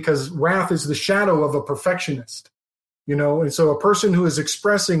Enneagram because wrath is the shadow of a perfectionist, and so a person who is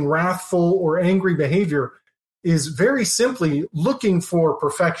expressing wrathful or angry behavior is very simply looking for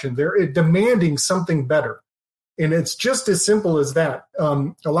perfection. They're demanding something better. And it's just as simple as that.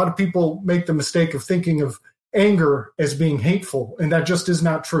 A lot of people make the mistake of thinking of anger as being hateful, and that just is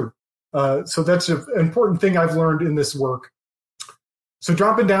not true. So that's an important thing I've learned in this work. So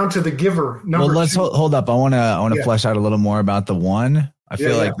dropping down to the giver number. Well, let's hold up. I want to flesh out a little more about the one. I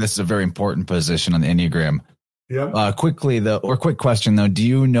feel like this is a very important position on the Enneagram. Yeah. Quick question though. Do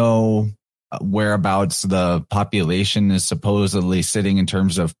you know whereabouts the population is supposedly sitting in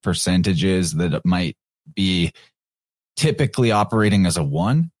terms of percentages that it might be typically operating as a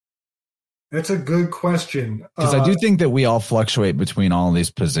one? That's a good question. Because I do think that we all fluctuate between all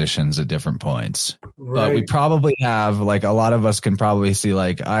these positions at different points. Right. But we probably have, like, a lot of us can probably see,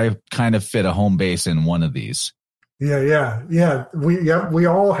 like, I kind of fit a home base in one of these. Yeah. We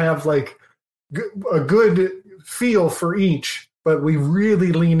all have, like, a good feel for each, but we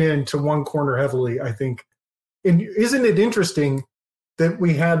really lean into one corner heavily, I think. And isn't it interesting that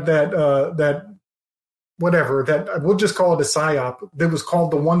we had that we'll just call it a PSYOP that was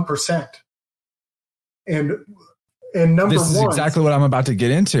called the 1%. And number this is one, exactly what I'm about to get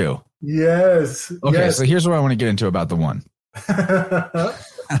into. Yes. Okay, yes. So here's what I want to get into about the one.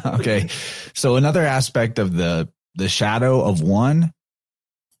 Okay, so another aspect of the shadow of one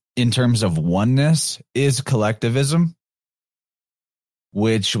in terms of oneness is collectivism,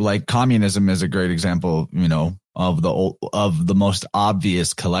 which, like, communism is a great example, of the most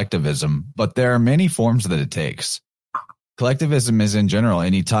obvious collectivism, but there are many forms that it takes. Collectivism is in general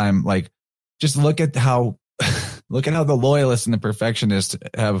anytime, like, just look at how the loyalists and the perfectionists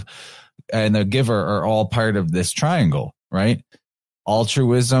and the giver are all part of this triangle, right?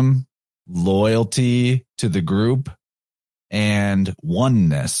 Altruism, loyalty to the group, and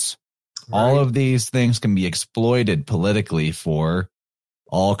oneness. Right. All of these things can be exploited politically for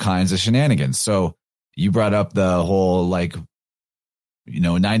all kinds of shenanigans. So you brought up the whole,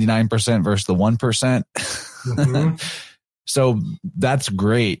 99% versus the 1%. Mm-hmm. So that's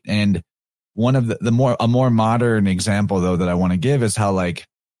great. And one of a more modern example, though, that I want to give is how, like,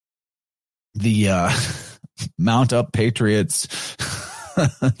 the mount up patriots,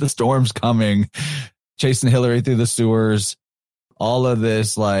 the storm's coming, chasing Hillary through the sewers, all of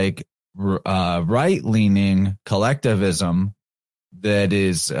this, like, right-leaning collectivism that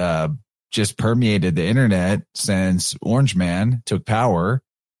is just permeated the internet since Orange Man took power,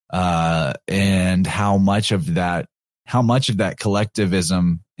 and how much of that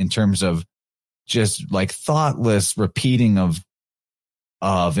collectivism in terms of just, like, thoughtless repeating of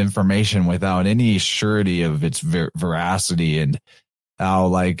information without any surety of its veracity, and how,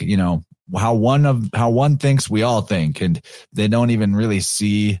 like, how one thinks we all think, and they don't even really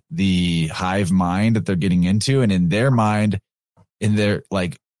see the hive mind that they're getting into. And in their mind, in the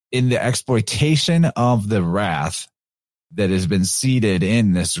exploitation of the wrath that has been seeded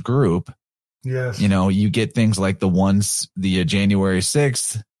in this group. Yes. You get things like the January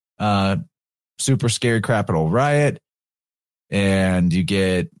 6th, super scary Capitol riot, and you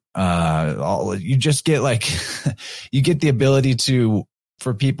get you get the ability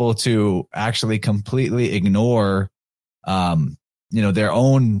for people to actually completely ignore their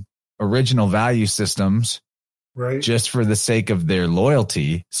own original value systems, right, just for the sake of their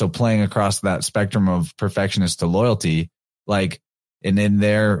loyalty. So playing across that spectrum of perfectionist to loyalty, like, and in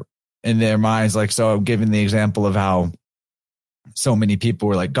their minds, like, so I'm giving the example of how so many people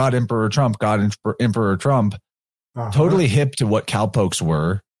were like, God, Emperor Trump, totally hip to what cowpokes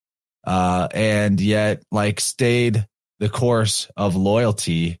were, and yet, like, stayed the course of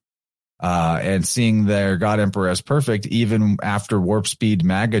loyalty, and seeing their God Emperor as perfect, even after warp speed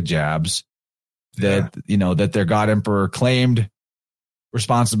MAGA jabs that their God Emperor claimed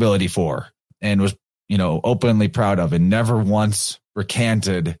responsibility for and was, openly proud of, and never once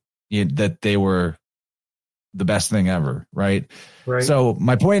recanted that they were the best thing ever. Right. So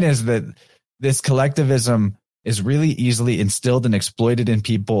my point is that this collectivism is really easily instilled and exploited in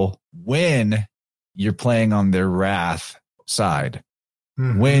people when you're playing on their wrath side.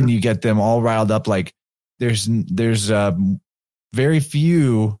 Mm-hmm. When you get them all riled up, like, there's very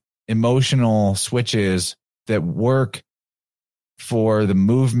few emotional switches that work for the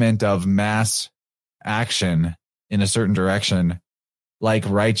movement of mass action in a certain direction, like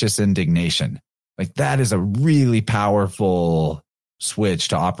righteous indignation. Like, that is a really powerful switch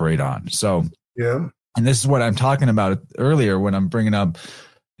to operate on. So, yeah. And this is what I'm talking about earlier when I'm bringing up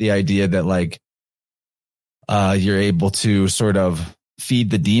the idea that like you're able to sort of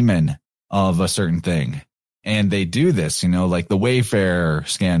feed the demon of a certain thing. And they do this, like the Wayfair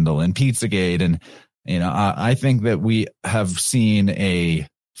scandal and Pizzagate. And, I think that we have seen a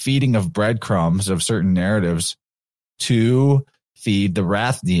feeding of breadcrumbs of certain narratives to feed the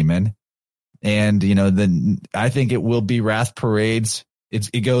wrath demon. And, then I think it will be wrath parades.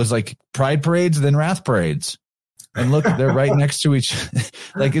 It goes like pride parades, then wrath parades. And look, they're right next to each,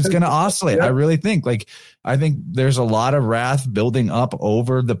 like it's going to oscillate. Yep. I really think I think there's a lot of wrath building up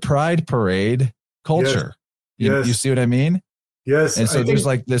over the pride parade culture. Yes. You see what I mean? Yes. And so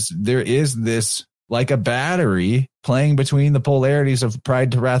there is this like a battery playing between the polarities of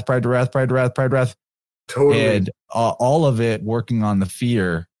pride to wrath, pride to wrath, pride to wrath, pride to wrath. Totally. And all of it working on the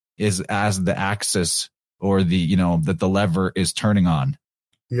fear is as the axis or that the lever is turning on.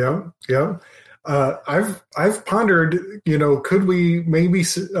 Yeah. Yeah. I've pondered, could we maybe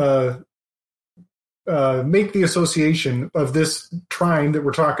make the association of this trine that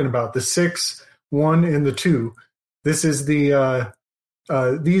we're talking about, the 6, 1, and the 2. This is the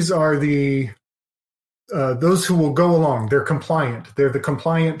these are the those who will go along. They're compliant. They're the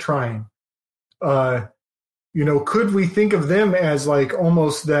compliant trine. Could we think of them as like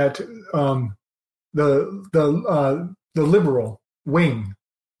almost that the liberal wing?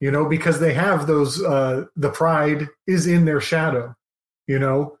 Because they have those, the pride is in their shadow,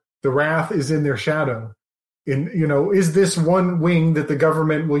 the wrath is in their shadow. And, is this one wing that the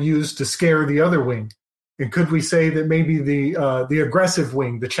government will use to scare the other wing? And could we say that maybe the aggressive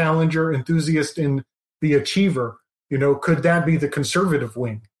wing, the challenger, enthusiast, and the achiever, could that be the conservative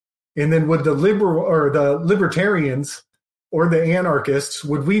wing? And then would the liberal or the libertarians or the anarchists,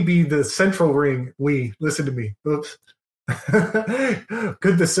 would we be the central ring? Listen to me. Oops.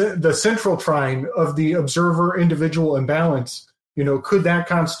 Could the central trine of the observer, individual, and balance, could that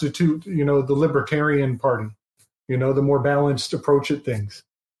constitute, the libertarian party, the more balanced approach at things?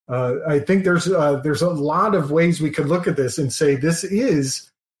 I think there's a lot of ways we could look at this and say this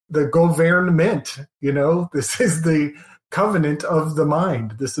is the gouvernement, this is the covenant of the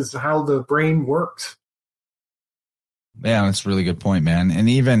mind. This is how the brain works. Yeah, that's a really good point, man. And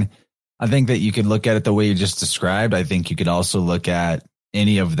even I think that you could look at it the way you just described. I think you could also look at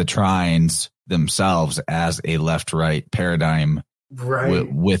any of the trines themselves as a left-right paradigm,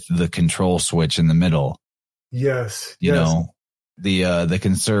 right, with the control switch in the middle. Yes. The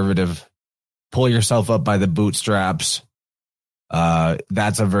conservative, pull yourself up by the bootstraps.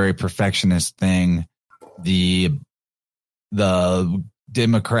 That's a very perfectionist thing. The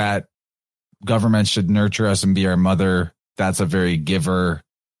Democrat government should nurture us and be our mother. That's a very giver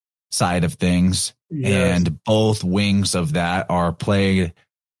side of things. Yes. And both wings of that are played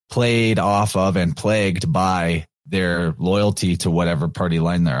off of and plagued by their loyalty to whatever party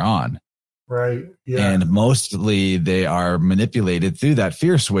line they're on. Right. Yeah. And mostly they are manipulated through that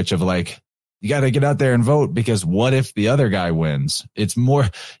fear switch of like, you got to get out there and vote because what if the other guy wins? It's more,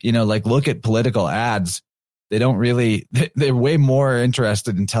 like look at political ads. They don't really, they're way more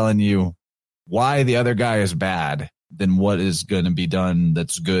interested in telling you why the other guy is bad than what is going to be done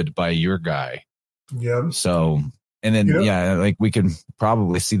that's good by your guy. Yeah. So, and then, like we can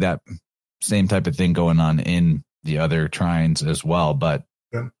probably see that same type of thing going on in the other trines as well. But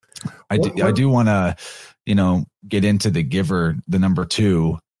yeah. I do want to, get into the giver, the number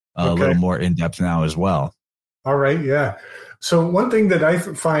 2, a little more in depth now as well. All right. Yeah. So one thing that I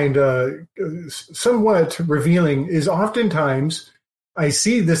find somewhat revealing is oftentimes I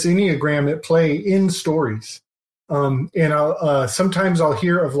see this Enneagram at play in stories. And sometimes I'll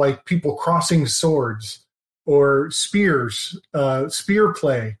hear of like people crossing swords or spears, spear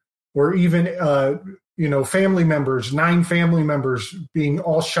play, or even, family members, 9 family members being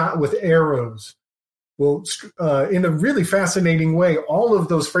all shot with arrows. Well, in a really fascinating way, all of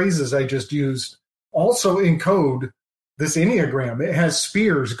those phrases I just used also encode this Enneagram. It has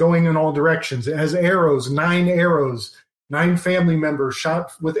spears going in all directions. It has arrows, 9 family members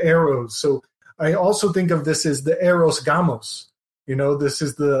shot with arrows. So I also think of this as the Eros Gamos. This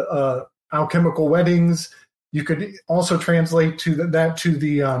is the alchemical weddings. You could also translate that to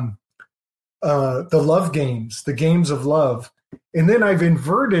the love games, the games of love. And then I've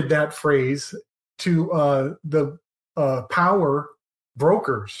inverted that phrase to the power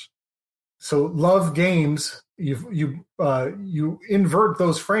brokers. So love games, you invert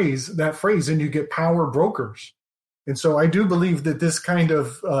that phrase and you get power brokers. And so I do believe that this kind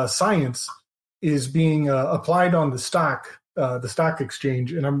of science is being applied on the stock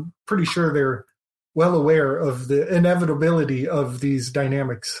exchange. And I'm pretty sure they're well aware of the inevitability of these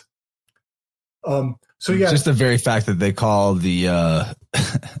dynamics. So yeah, just the very fact that they call the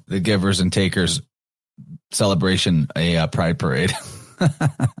the givers and takers celebration a pride parade.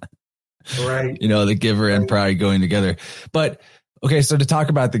 right. You know, the giver and pride going together. But okay, so to talk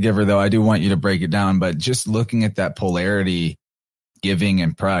about the giver, though, I do want you to break it down. But just looking at that polarity, giving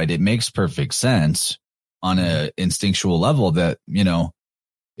and pride, it makes perfect sense on a instinctual level that, you know,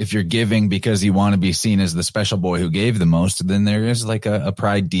 if you're giving because you want to be seen as the special boy who gave the most, then there is like a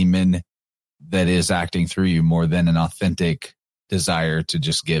pride demon that is acting through you more than an authentic desire to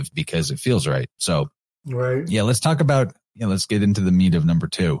just give because it feels right. So, right. Yeah, let's talk about, let's get into the meat of number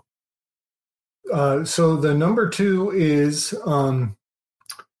 2. So the number 2 is the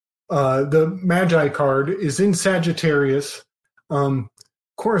Magi card is in Sagittarius,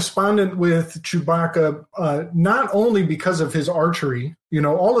 correspondent with Chewbacca, not only because of his archery. You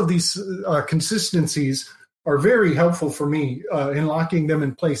know, all of these consistencies are very helpful for me in locking them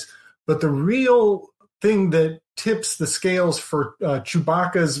in place. But the real thing that tips the scales for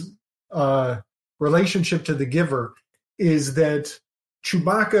Chewbacca's relationship to the giver is that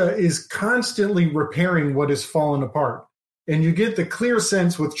Chewbacca is constantly repairing what has fallen apart. And you get the clear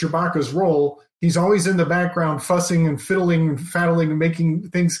sense with Chewbacca's role, he's always in the background fussing and fiddling and faddling and making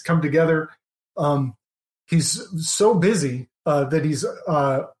things come together. He's so busy that he's,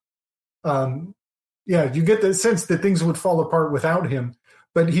 you get the sense that things would fall apart without him.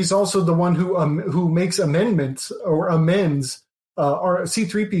 But he's also the one who makes amends or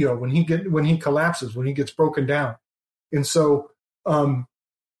C-3PO when he collapses, when he gets broken down. And so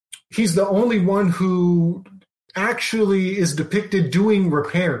he's the only one who actually is depicted doing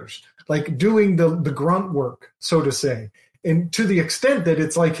repairs, like doing the grunt work, so to say, and to the extent that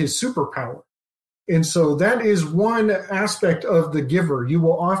it's like his superpower. And so that is one aspect of the giver. You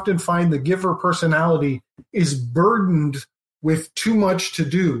will often find the giver personality is burdened with too much to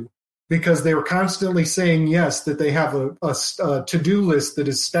do because they're constantly saying yes, that they have a to-do list that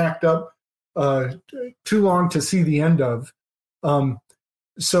is stacked up too long to see the end of.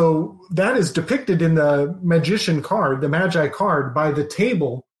 So that is depicted in the magician card, the Magi card, by the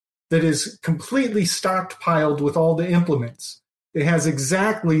table that is completely stockpiled with all the implements. It has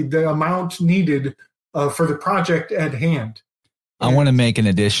exactly the amount needed for the project at hand. I want to make an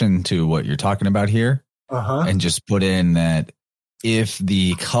addition to what you're talking about here, and just put in that if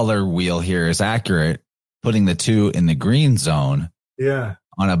the color wheel here is accurate, putting the 2 in the green zone,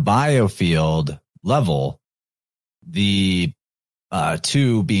 on a biofield level, the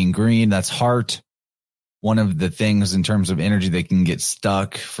 2 being green, that's heart. One of the things in terms of energy that can get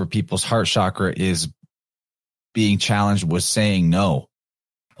stuck for people's heart chakra is being challenged with saying no,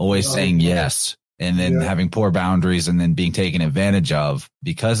 always saying yes, and then having poor boundaries and then being taken advantage of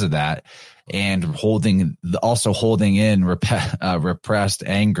because of that, and holding in repressed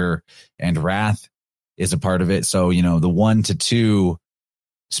anger and wrath is a part of it. So, you know, the 1 to 2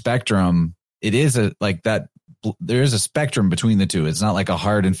 spectrum, it is there is a spectrum between the 2. It's not like a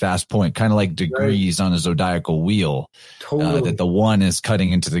hard and fast point, kind of like degrees on a zodiacal wheel. Totally. That the 1 is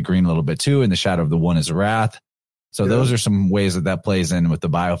cutting into the green a little bit too, and the shadow of the 1 is wrath. So those are some ways that plays in with the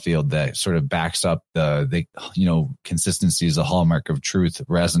biofield that sort of backs up the consistency is a hallmark of truth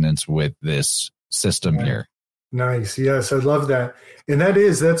resonance with this system here. Nice. Yes, I love that. And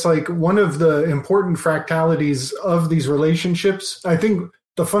that's like one of the important fractalities of these relationships. I think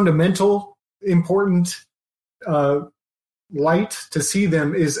the fundamental important light to see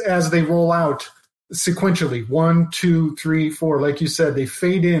them is as they roll out sequentially, 1, 2, 3, 4. Like you said, they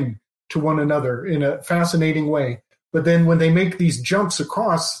fade in to one another in a fascinating way. But then when they make these jumps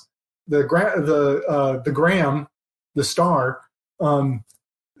across the gram, the star,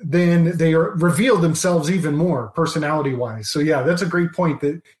 then they reveal themselves even more personality-wise. So yeah, that's a great point,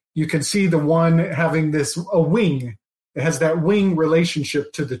 that you can see the 1 having a wing. It has that wing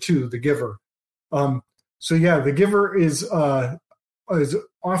relationship to the 2, the giver. So yeah, the giver is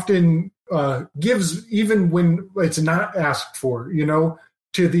often gives even when it's not asked for, you know,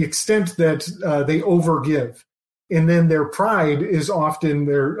 to the extent that they overgive. And then their pride is often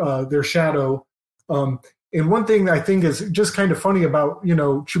their shadow. And one thing I think is just kind of funny about, you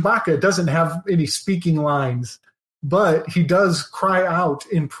know, Chewbacca doesn't have any speaking lines, but he does cry out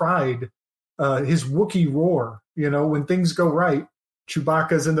in pride, his Wookiee roar. You know, when things go right,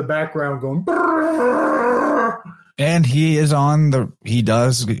 Chewbacca's in the background going, brrr. And he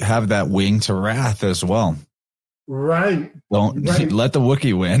does have that wing to wrath as well. Right. Don't let the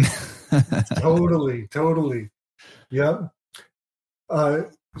Wookiee win. Totally. Yep.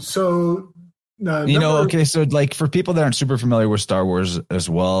 So, so like for people that aren't super familiar with Star Wars as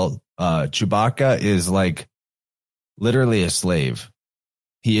well, Chewbacca is like literally a slave.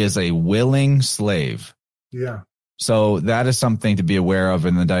 He is a willing slave. Yeah. So that is something to be aware of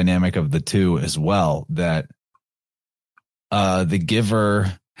in the dynamic of the two as well, that the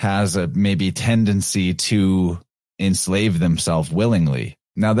giver has a maybe tendency to enslave themselves willingly.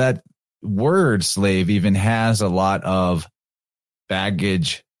 Now that word slave even has a lot of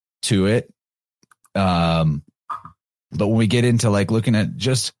baggage to it. But when we get into like looking at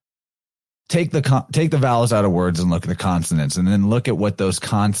just take the vowels out of words and look at the consonants, and then look at what those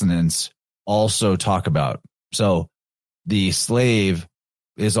consonants also talk about. So the slave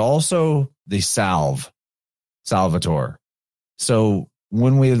is also the salvator. So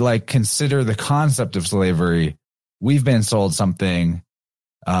when we like consider the concept of slavery, we've been sold something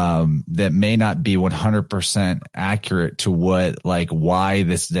that may not be 100% accurate to what, like, why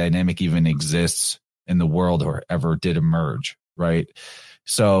this dynamic even exists in the world or ever did emerge, right?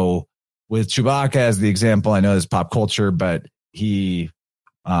 So with Chewbacca as the example, I know this is pop culture, but he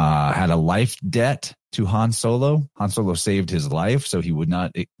had a life debt to Han Solo. Han Solo saved his life, so he would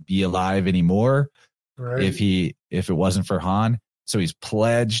not be alive anymore if it wasn't for Han. So he's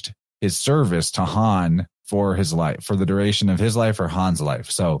pledged his service to Han for his life, for the duration of his life or Han's life.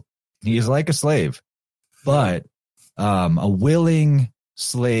 So he is like a slave, but a willing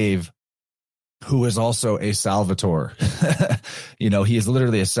slave who is also a salvator. He is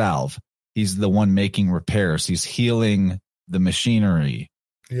literally a salve. He's the one making repairs. He's healing the machinery.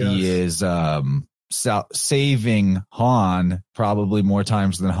 Yes. He is saving Han probably more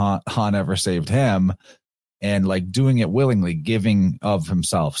times than Han ever saved him, and like doing it willingly, giving of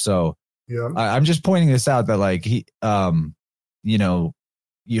himself. So yeah. I'm just pointing this out that like he, you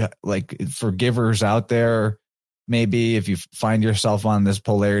like for givers out there, maybe if you find yourself on this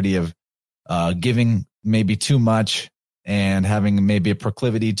polarity of giving maybe too much and having maybe a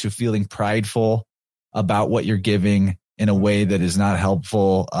proclivity to feeling prideful about what you're giving in a way that is not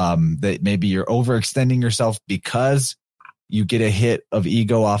helpful, that maybe you're overextending yourself because you get a hit of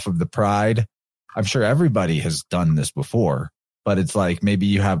ego off of the pride. I'm sure everybody has done this before, but it's like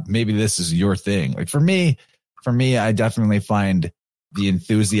maybe this is your thing. Like for me, I definitely find the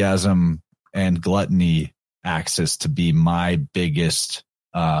enthusiasm and gluttony axis to be my biggest,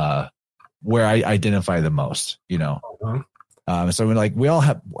 where I identify the most, So like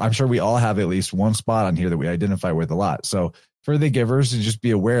I'm sure we all have at least one spot on here that we identify with a lot. So for the givers, to just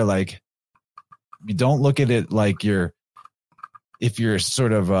be aware, like you don't look at it like if you're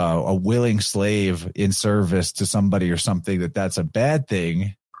sort of a willing slave in service to somebody or something, that's a bad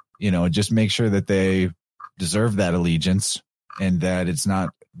thing, just make sure that they deserve that allegiance and that it's not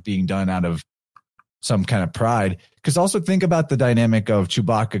being done out of some kind of pride. Because also think about the dynamic of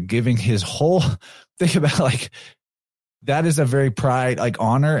Chewbacca giving his whole, think about like, that is a very pride, like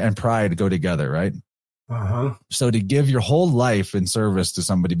honor and pride go together, right? Uh-huh. So to give your whole life in service to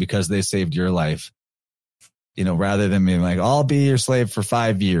somebody because they saved your life, rather than being like, I'll be your slave for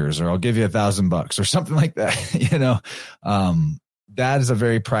 5 years, or I'll give you $1,000 or something like that, that is a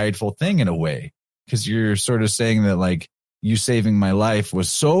very prideful thing in a way, because you're sort of saying that like you saving my life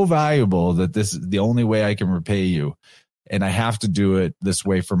was so valuable that this is the only way I can repay you. And I have to do it this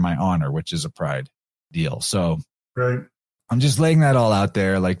way for my honor, which is a pride deal. So right. I'm just laying that all out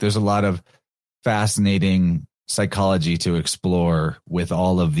there. Like there's a lot of fascinating psychology to explore with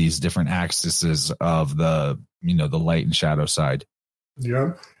all of these different axes of the light and shadow side.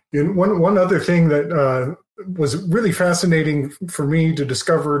 Yeah. And one other thing that was really fascinating for me to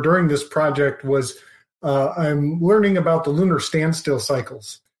discover during this project was I'm learning about the lunar standstill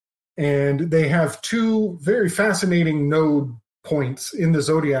cycles. And they have two very fascinating node points in the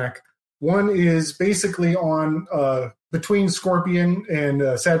zodiac. One is basically on between Scorpion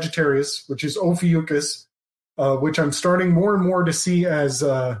and Sagittarius, which is Ophiuchus, which I'm starting more and more to see as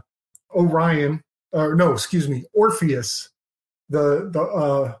Orpheus,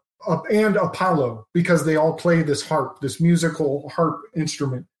 and Apollo, because they all play this harp, this musical harp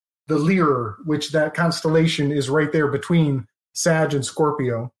instrument, the lyre, which that constellation is right there between Sag and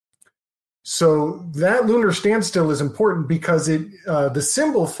Scorpio. So that lunar standstill is important because the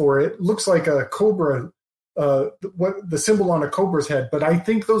symbol for it looks like a cobra, what the symbol on a cobra's head. But I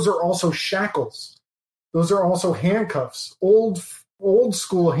think those are also shackles. Those are also handcuffs, old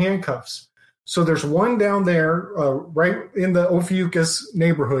school handcuffs. So there's one down there, right in the Ophiuchus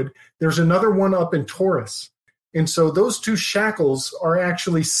neighborhood. There's another one up in Taurus. And so those two shackles are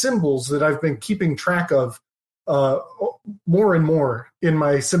actually symbols that I've been keeping track of more and more in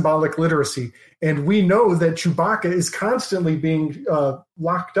my symbolic literacy. And we know that Chewbacca is constantly being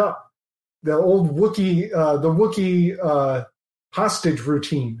locked up. The old Wookiee hostage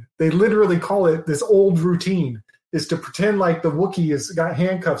routine. They literally call it this old routine. is to pretend like the Wookiee has got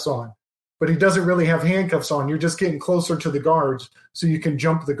handcuffs on, but he doesn't really have handcuffs on. You're just getting closer to the guards so you can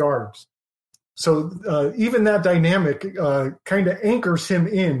jump the guards. So even that dynamic kind of anchors him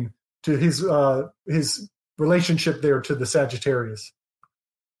in to his relationship there to the Sagittarius.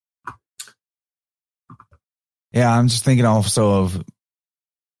 Yeah, I'm just thinking also of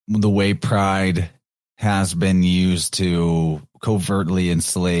the way pride has been used to covertly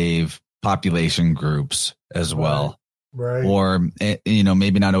enslave population groups as well. Right. Or,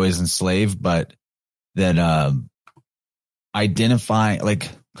 maybe not always enslave, but that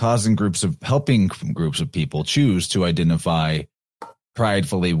helping groups of people choose to identify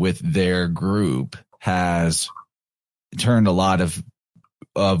pridefully with their group has turned a lot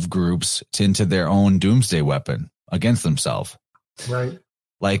of groups into their own doomsday weapon against themselves. Right.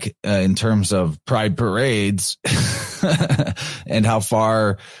 Like in terms of pride parades and how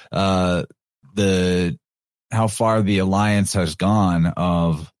far the alliance has gone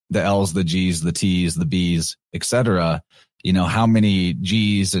of the L's, the G's, the T's, the B's, etc. How many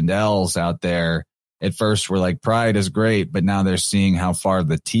G's and L's out there at first were like, pride is great, but now they're seeing how far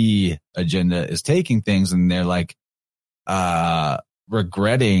the T agenda is taking things, and they're like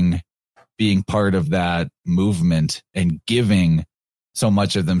regretting being part of that movement and giving so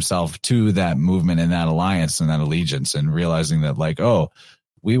much of themselves to that movement and that alliance and that allegiance, and realizing that like, oh,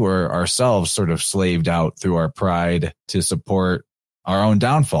 we were ourselves sort of slaved out through our pride to support our own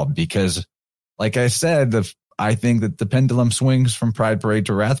downfall. Because like I said, I think that the pendulum swings from pride parade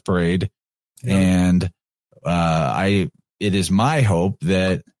to wrath parade. Yeah. And it is my hope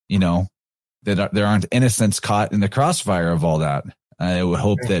that, that there aren't innocents caught in the crossfire of all that. I would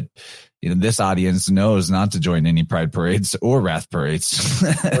hope that this audience knows not to join any pride parades or wrath parades.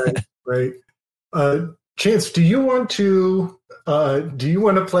 Right. Chance, do you want to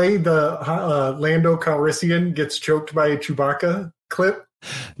play the Lando Calrissian gets choked by a Chewbacca clip?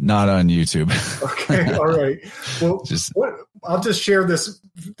 Not on YouTube. Okay, all right. Well, I'll just share this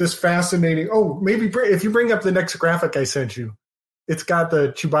fascinating. Oh, maybe if you bring up the next graphic I sent you, it's got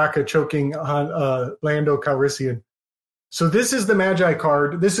the Chewbacca choking on Lando Calrissian. So this is the Magi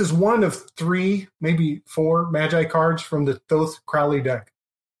card. This is one of 3, maybe 4 Magi cards from the Thoth Crowley deck.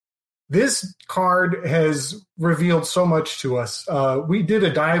 This card has revealed so much to us. We did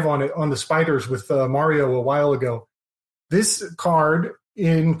a dive on it on the spiders with Mario a while ago. This card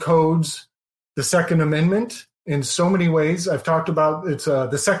encodes the Second Amendment in so many ways. I've talked about it's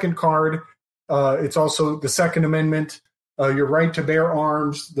the second card. It's also the Second Amendment, your right to bear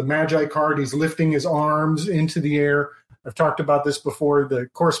arms. The Magi card, he's lifting his arms into the air. I've talked about this before. The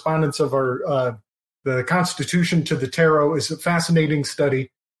correspondence of the Constitution to the Tarot is a fascinating study.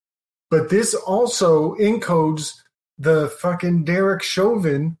 But this also encodes the fucking Derek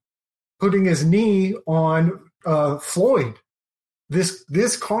Chauvin putting his knee on Floyd.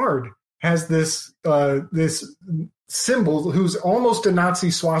 This card has this symbol who's almost a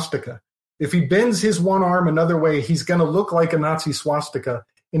Nazi swastika. If he bends his one arm another way, he's going to look like a Nazi swastika,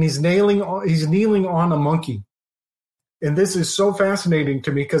 and he's kneeling on a monkey. And this is so fascinating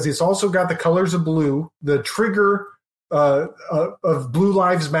to me because it's also got the colors of blue. The trigger of Blue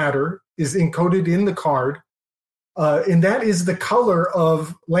Lives Matter is encoded in the card. And that is the color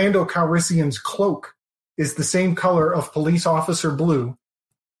of Lando Calrissian's cloak, is the same color of police officer blue.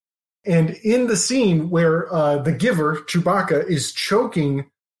 And in the scene where the giver, Chewbacca, is choking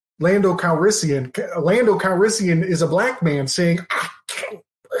Lando Calrissian is a black man saying, "I can't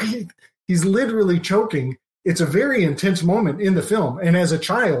breathe." He's literally choking. It's a very intense moment in the film. And as a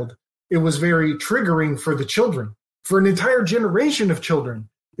child, it was very triggering for the children. For an entire generation of children,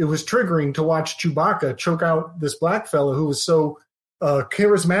 it was triggering to watch Chewbacca choke out this black fellow who was so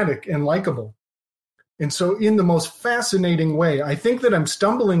charismatic and likable. And so in the most fascinating way, I think that I'm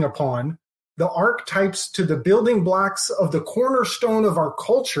stumbling upon the archetypes to the building blocks of the cornerstone of our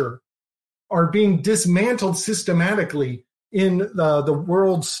culture are being dismantled systematically in the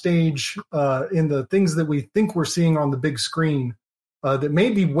world stage, in the things that we think we're seeing on the big screen, that may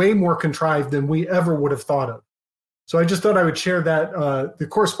be way more contrived than we ever would have thought of. So I just thought I would share that the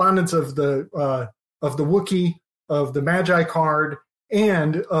correspondence of the Wookiee, of the Magi card,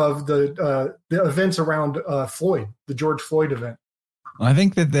 and of the events around Floyd, the George Floyd event. I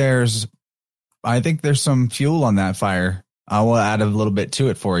think there's some fuel on that fire. I will add a little bit to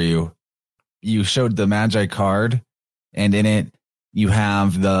it for you. You showed the Magi card, and in it you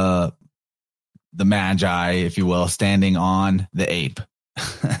have the Magi, if you will, standing on the ape.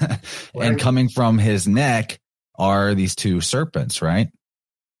 Right. And coming from his neck are these 2 serpents, right?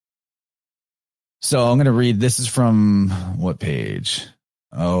 So I'm going to read, this is from what page?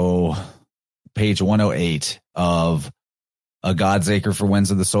 page 108 of A God's Acre for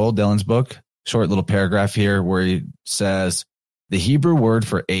Winds of the Soul, Dylan's book. Short little paragraph here where he says the Hebrew word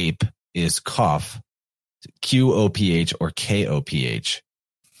for ape is koph, Qoph or Koph,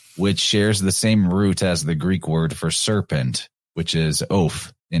 which shares the same root as the Greek word for serpent, which is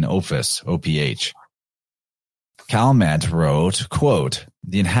oph in ophis, OPH. Calmet wrote, quote,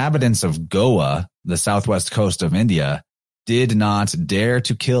 the inhabitants of Goa, the southwest coast of India, did not dare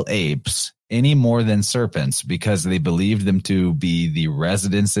to kill apes any more than serpents because they believed them to be the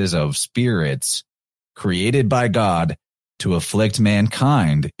residences of spirits created by God to afflict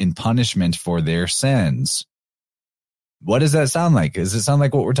mankind in punishment for their sins. What does that sound like? Does it sound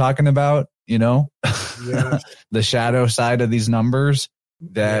like what we're talking about? You know, Yeah. the shadow side of these numbers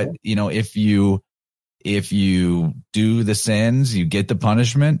that, Yeah. you know, if you do the sins, you get the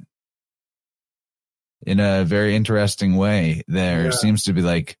punishment. In a very interesting way, there seems to be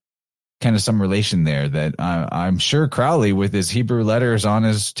like kind of some relation there that I'm sure Crowley, with his Hebrew letters on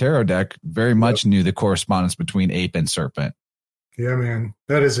his tarot deck, very much knew the correspondence between ape and serpent. Yeah, man,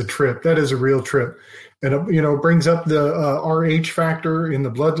 that is a trip. That is a real trip. And, you know, brings up the RH factor in the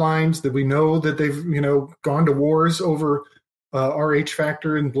bloodlines that we know that they've, you know, gone to wars over RH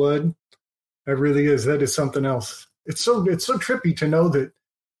factor in blood. That really is. That is something else. It's so trippy to know that,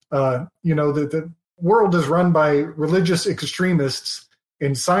 you know, that the world is run by religious extremists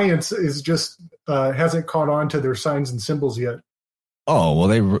and science is just hasn't caught on to their signs and symbols yet. Oh,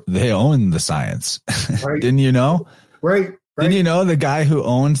 well, they own the science. Right. Didn't you know? Right. Didn't you know the guy who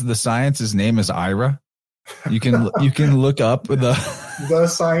owns the science, his name is Ira? You can look up The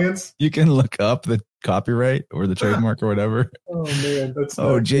science. You can look up the copyright or the trademark or whatever. Oh man, that's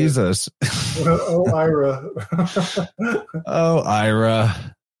Jesus. Oh, Ira. Oh,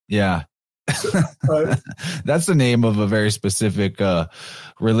 Ira. Yeah. That's the name of a very specific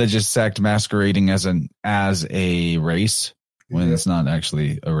religious sect masquerading as a race when it's not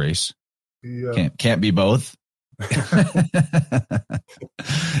actually a race. Yeah. Can't be both.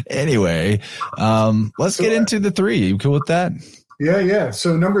 Anyway, let's get into the 3. You cool with that? Yeah.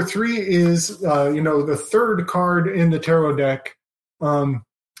 So number 3 is the third card in the tarot deck. I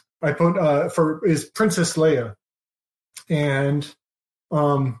put is Princess Leia, and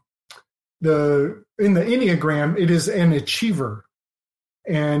in the Enneagram it is an achiever,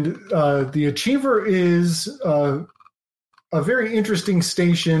 and the achiever is a very interesting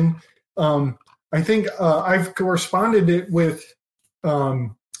station. I think I've corresponded it with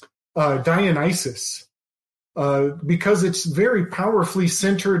Dionysus because it's very powerfully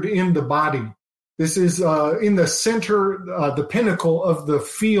centered in the body. This is in the center, the pinnacle of the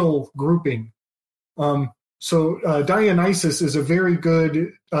feel grouping. So Dionysus is a very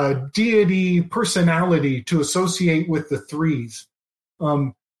good deity personality to associate with the 3s,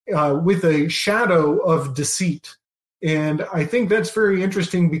 with a shadow of deceit. And I think that's very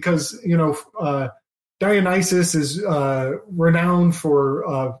interesting because, you know, Dionysus is renowned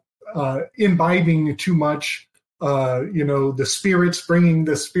for imbibing too much, you know, the spirits, bringing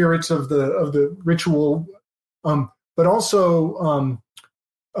the spirits of the ritual, but also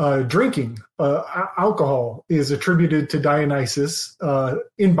drinking. Alcohol is attributed to Dionysus,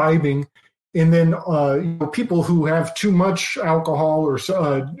 imbibing. And then people who have too much alcohol or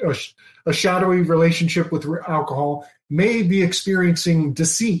a shadowy relationship with alcohol may be experiencing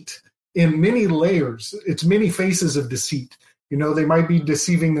deceit in many layers. It's many faces of deceit. You know, they might be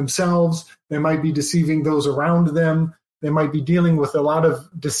deceiving themselves. They might be deceiving those around them. They might be dealing with a lot of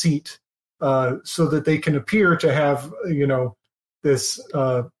deceit so that they can appear to have, you know, this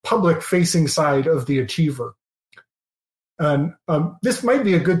public-facing side of the achiever. And this might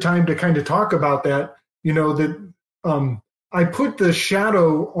be a good time to kind of talk about that, you know, that I put the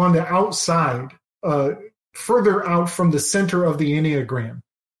shadow on the outside, further out from the center of the Enneagram.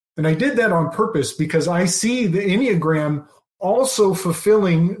 And I did that on purpose because I see the Enneagram also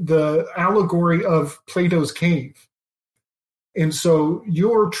fulfilling the allegory of Plato's cave. And so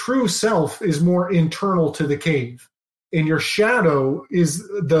your true self is more internal to the cave, and your shadow is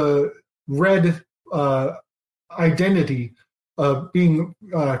the red identity being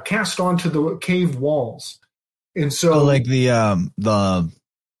cast onto the cave walls. And so like the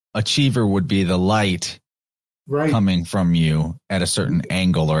achiever would be the light coming from you at a certain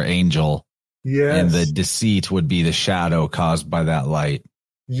angle or angel. Yes. And the deceit would be the shadow caused by that light.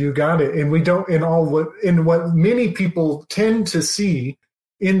 You got it. And we don't, what many people tend to see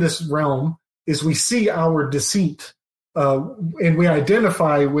in this realm is we see our deceit, and we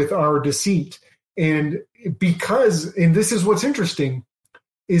identify with our deceit. And this is what's interesting,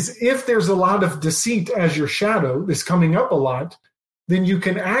 is if there's a lot of deceit as your shadow is coming up a lot, then you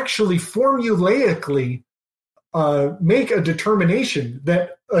can actually formulaically make a determination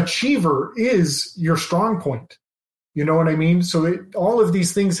that achiever is your strong point. You know what I mean? So all of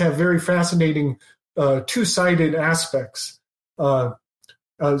these things have very fascinating two-sided aspects.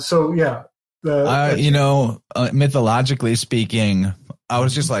 Mythologically speaking, I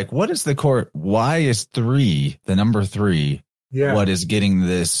was just like, what is the core? Why is 3, the number 3, what is getting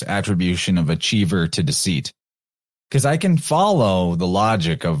this attribution of achiever to deceit? Because I can follow the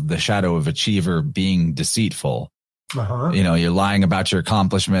logic of the shadow of achiever being deceitful. Uh-huh. You know, you're lying about your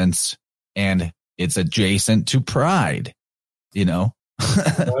accomplishments, and it's adjacent to pride, you know,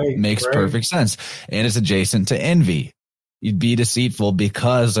 makes perfect sense. And it's adjacent to envy. You'd be deceitful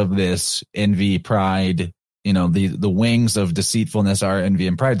because of this envy, pride, you know, the wings of deceitfulness are envy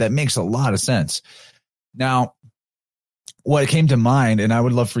and pride. That makes a lot of sense. Now, what came to mind, and I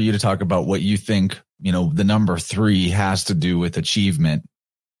would love for you to talk about what you think, you know, the number 3 has to do with achievement,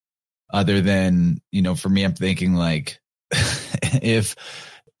 other than, you know, for me, I'm thinking like, if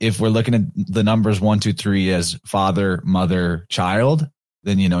we're looking at the numbers 1, 2, 3 as father, mother, child,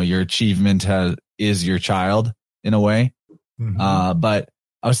 then, you know, your achievement is your child in a way. Mm-hmm. But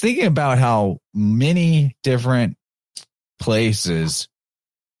I was thinking about how many different places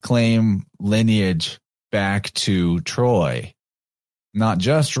claim lineage back to Troy, not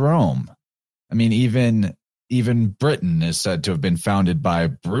just Rome. I mean, even Britain is said to have been founded by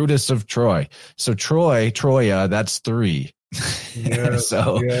Brutus of Troy. So Troya, that's 3. Yes,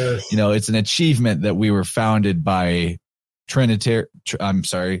 you know, it's an achievement that we were founded by Trojans.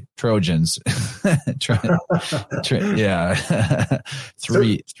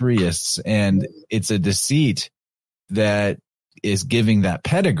 Threists. And it's a deceit that is giving that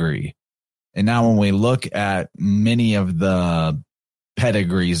pedigree. And now when we look at many of the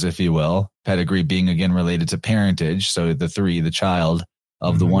pedigrees, if you will, pedigree being again related to parentage, so the 3, the child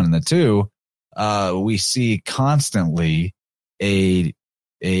of the 1 and the 2, we see constantly a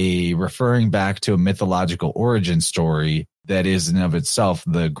referring back to a mythological origin story that is in of itself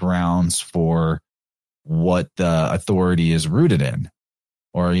the grounds for what the authority is rooted in,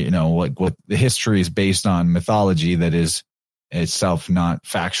 or, you know, what the history is based on mythology that is itself not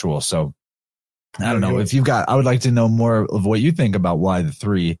factual. So I don't know if I would like to know more of what you think about why the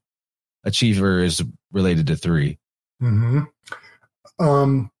 3 achiever is related to 3. Mm-hmm.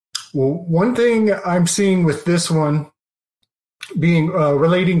 Well, one thing I'm seeing with this one being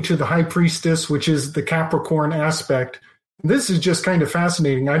relating to the high priestess, which is the Capricorn aspect. This is just kind of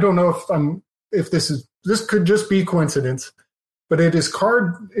fascinating. I don't know if this could just be coincidence, but it is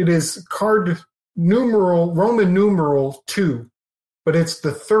card numeral, Roman numeral 2, but it's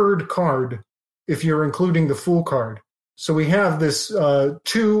the 3rd card if you're including the Fool card. So we have this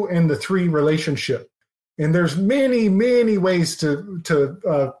 2 and the 3 relationship. And there's many, many ways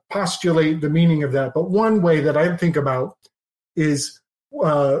to postulate the meaning of that. But one way that I think about is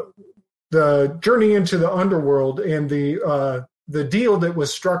the journey into the underworld and the deal that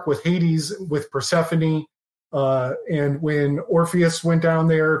was struck with Hades, with Persephone, and when Orpheus went down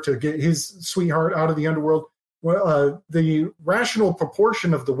there to get his sweetheart out of the underworld. The rational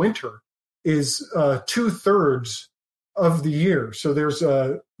proportion of the winter is 2/3 of the year. So there's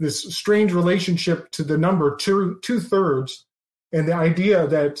this strange relationship to the number 2/3, and the idea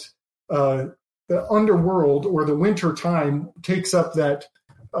that the underworld or the winter time takes up that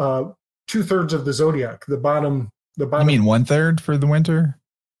 2/3 of the zodiac. The bottom. You mean 1/3 for the winter?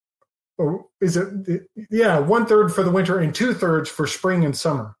 Or is it? Yeah, 1/3 for the winter and 2/3 for spring and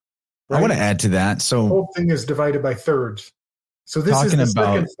summer. Right? I want to add to that. So the whole thing is divided by thirds. So this is the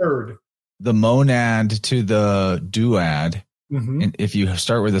second third. The monad to the duad. Mm-hmm. And if you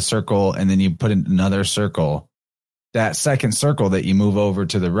start with a circle and then you put in another circle, that second circle that you move over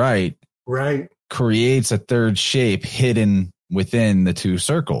to the right, creates a third shape hidden within the 2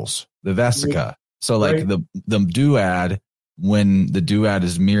 circles, the vesica. Yeah. So like the duad, when the duad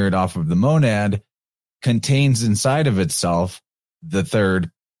is mirrored off of the monad, contains inside of itself the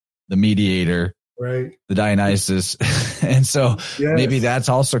third, the mediator, the Dionysus. And so maybe that's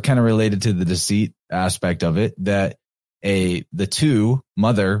also kind of related to the deceit aspect of it, that the 2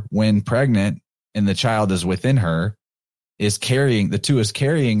 mother, when pregnant and the child is within her, is carrying the 2 is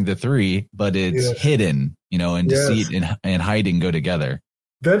carrying the 3, but it's hidden, and deceit and hiding go together.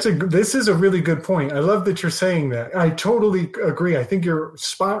 This is a really good point. I love that you're saying that. I totally agree. I think you're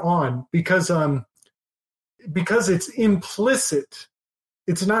spot on because it's implicit.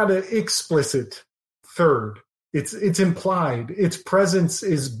 It's not an explicit third. It's implied. Its presence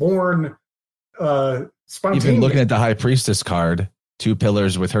is born spontaneous. Even looking at the high priestess card, 2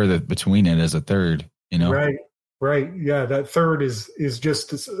 pillars with her that between it as a third, Right. Right. Yeah. That third is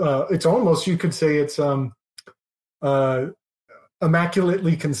just, it's almost, you could say it's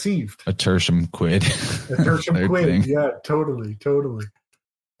immaculately conceived. A tertium quid. A tertium quid. Thing. Yeah, totally.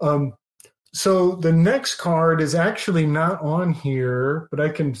 So the next card is actually not on here, but I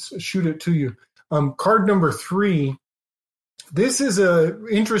can shoot it to you. Card number 3. This is a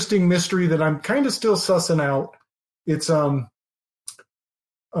interesting mystery that I'm kind of still sussing out. It's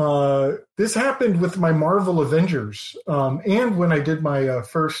this happened with my Marvel Avengers, and when I did my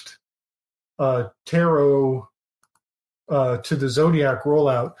first tarot to the Zodiac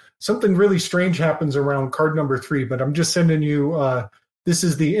rollout. Something really strange happens around card number 3, but I'm just sending you. This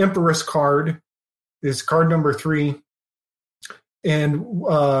is the Empress card. Is card number 3, and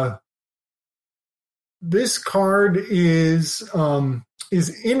this card is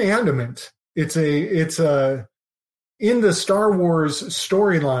inanimate. It's a in the Star Wars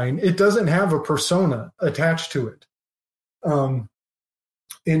storyline. It doesn't have a persona attached to it,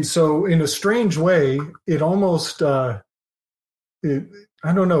 and so in a strange way, it almost I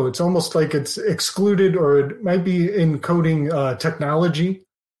don't know. It's almost like it's excluded, or it might be encoding technology.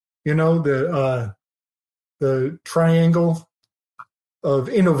 You know, the triangle of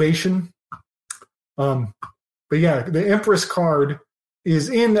innovation. But yeah, the Empress card is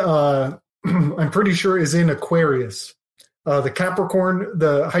in, I'm pretty sure is in Aquarius. The Capricorn,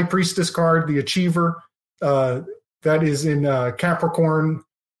 the High Priestess card, the Achiever, that is in Capricorn,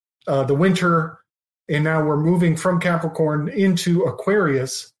 the Winter, and now we're moving from Capricorn into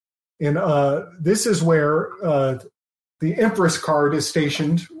Aquarius. And this is where the Empress card is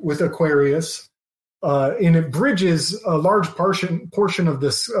stationed with Aquarius. And it bridges a large portion of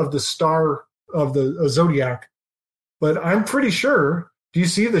the star of the Zodiac. But I'm pretty sure, do you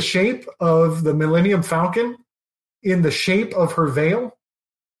see the shape of the Millennium Falcon in the shape of her veil?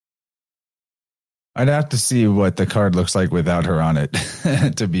 I'd have to see what the card looks like without her on it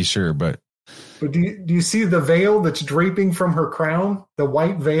to be sure. But do you see the veil that's draping from her crown, the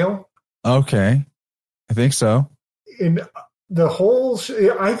white veil? Okay. I think so. And the whole,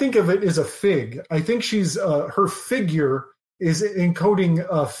 I think of it as a fig. I think she's, her figure is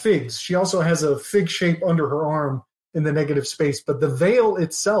encoding figs. She also has a fig shape under her arm in the negative space, but the veil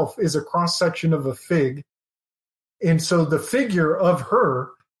itself is a cross section of a fig. And so the figure of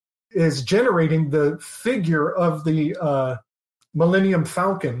her is generating the figure of the Millennium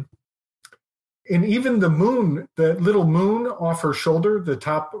Falcon. And even the moon, the little moon off her shoulder, the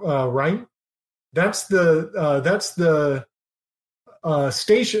top right, that's the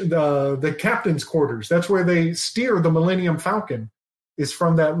station, the captain's quarters. That's where they steer the Millennium Falcon, is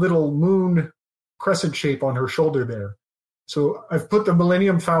from that little moon crescent shape on her shoulder there. So I've put the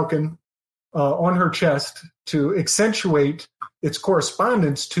Millennium Falcon on her chest to accentuate its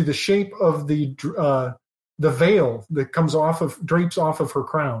correspondence to the shape of the veil that comes drapes off of her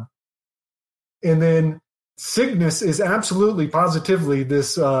crown. And then Cygnus is absolutely positively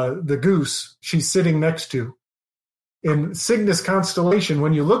this the goose she's sitting next to. In Cygnus constellation,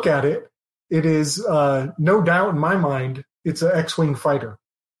 when you look at it, it is no doubt in my mind, it's an X-wing fighter.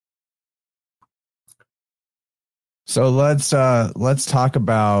 So let's talk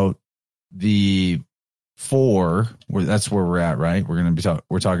about the 4. That's where we're at, right? We're going to be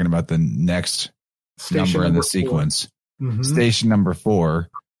we're talking about the next number in the sequence. Mm-hmm. Station number 4,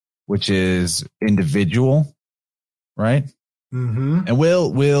 which is individual, right? Mm-hmm.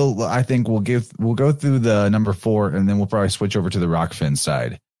 And I think we'll go through the number 4, and then we'll probably switch over to the Rockfin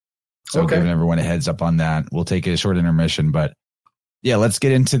side. So giving everyone a heads up on that. We'll take a short intermission, but yeah, let's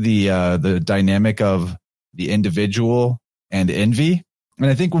get into the dynamic of the individual and envy. And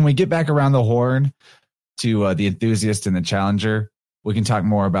I think when we get back around the horn to the enthusiast and the challenger, we can talk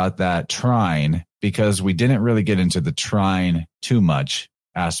more about that trine, because we didn't really get into the trine too much,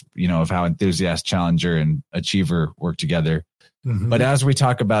 of how enthusiast, challenger, and achiever work together. Mm-hmm. But as we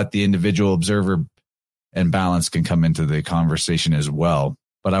talk about the individual, observer, and balance can come into the conversation as well.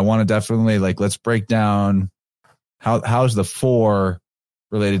 But I want to definitely let's break down how's the 4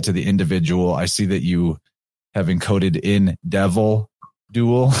 related to the individual. I see that you have encoded in devil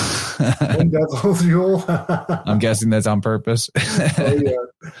duel. Devil duel. I'm guessing that's on purpose. Oh,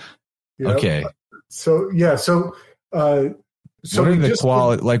 yeah. Yep. Okay. So what are the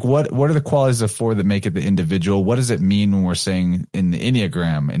qualities? What are the qualities of 4 that make it the individual? What does it mean when we're saying in the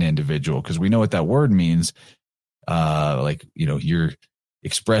Enneagram an individual? Because we know what that word means. You're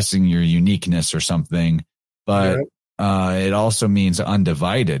expressing your uniqueness or something, but it also means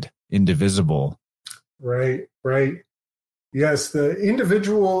undivided, indivisible. Right. Yes, the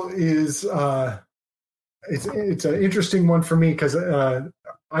individual is it's an interesting one for me, because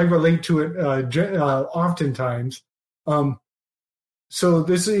I relate to it oftentimes. So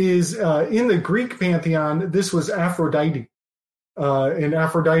this is in the Greek pantheon. This was Aphrodite, and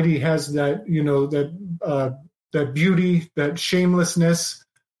Aphrodite has that that beauty, that shamelessness,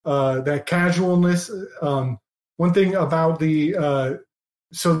 that casualness. One thing about the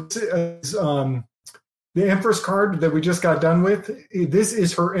Empress card that we just got done with, this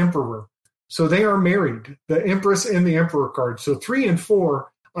is her emperor. So they are married, the Empress and the Emperor card. So 3 and 4,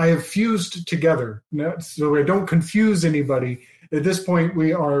 I have fused together, so I don't confuse anybody. At this point,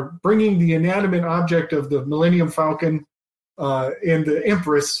 we are bringing the inanimate object of the Millennium Falcon and the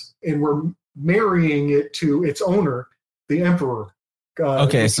Empress, and we're marrying it to its owner, the Emperor.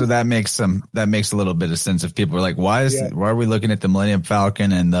 Okay, so that makes a little bit of sense. If people are like, why are we looking at the Millennium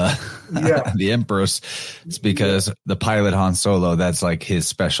Falcon and the the Empress? It's because the pilot Han Solo, that's like his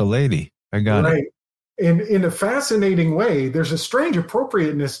special lady. I got it. And in a fascinating way, there's a strange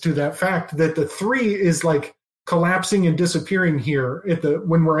appropriateness to that fact that the 3 is like collapsing and disappearing here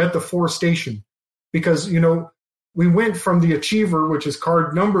when we're at the 4 station, because we went from the Achiever, which is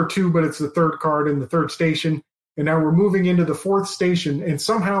card number 2, but it's the 3rd card in the 3rd station. And now we're moving into the 4th station, and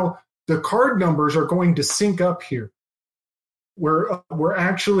somehow the card numbers are going to sync up here. We're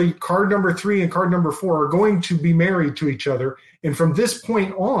actually card number 3 and card number 4 are going to be married to each other. And from this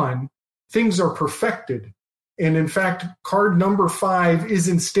point on, things are perfected. And in fact, card number 5 is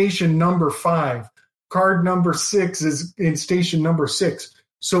in station number 5. Card number 6 is in station number 6.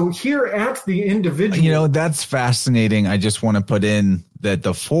 So here at the individual. That's fascinating. I just want to put in that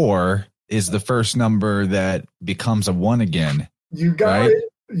the 4 is the first number that becomes a 1 again. You got it.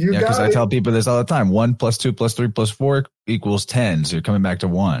 Because I tell people this all the time. 1 + 2 + 3 + 4 equals 10. So you're coming back to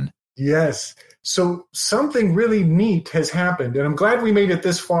 1. Yes. So something really neat has happened. And I'm glad we made it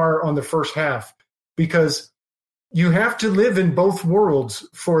this far on the first half, because you have to live in both worlds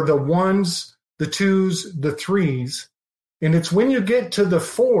for the 1s, the 2s, the 3s. And it's when you get to the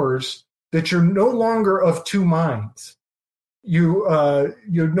 4s that you're no longer of 2 minds. You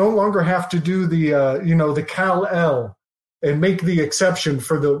no longer have to do the Kal-El and make the exception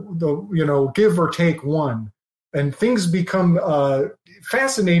for the give or take 1, and things become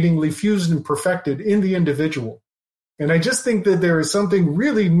fascinatingly fused and perfected in the individual. And I just think that there is something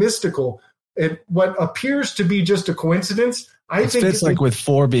really mystical at what appears to be just a coincidence. I think it's like with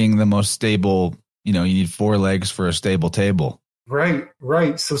 4 being the most stable. You need 4 legs for a stable table. Right.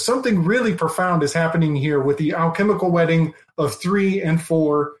 So something really profound is happening here with the alchemical wedding of 3 and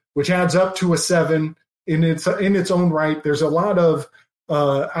 4, which adds up to a 7 in its own right. There's a lot of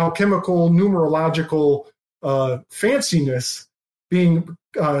alchemical, numerological fanciness being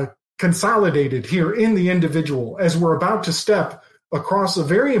consolidated here in the individual as we're about to step across a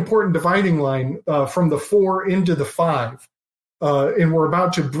very important dividing line from the 4 into the 5. And we're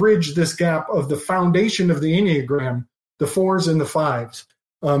about to bridge this gap of the foundation of the Enneagram, the 4s and the 5s.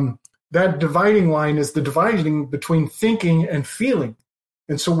 That dividing line is the dividing between thinking and feeling.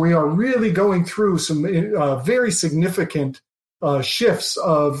 And so we are really going through some very significant shifts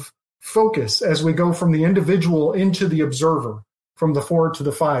of focus as we go from the individual into the observer, from the 4 to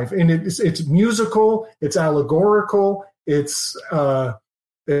the 5. And it's musical, it's allegorical, it's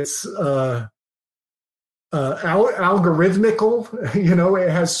algorithmical. It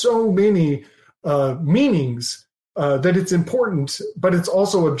has so many meanings that it's important, but it's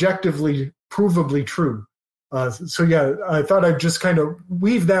also objectively, provably true. I thought I'd just kind of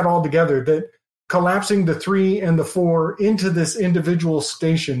weave that all together, that collapsing the 3 and the 4 into this individual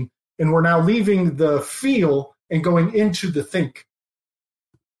station, and we're now leaving the feel and going into the think.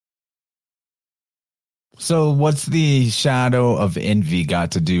 So what's the shadow of envy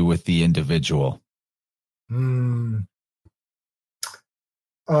got to do with the individual? The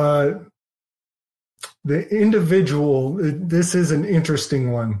individual, this is an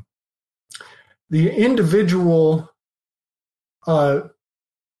interesting one. The individual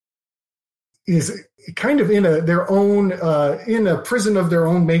is kind of in a prison of their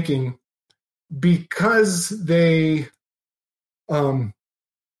own making, because they don't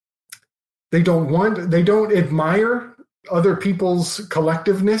admire other people's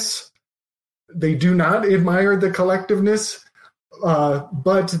collectiveness. They do not admire the collectiveness,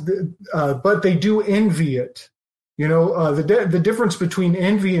 but they do envy it. The difference between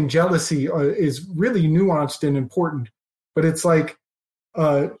envy and jealousy is really nuanced and important. But it's like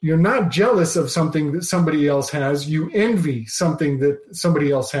you're not jealous of something that somebody else has. You envy something that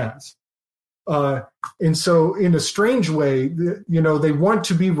somebody else has. And so in a strange way, they want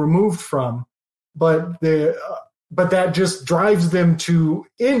to be removed from, but that just drives them to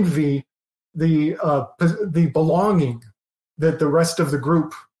envy the belonging that the rest of the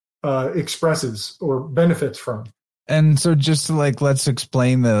group expresses or benefits from. And so just to let's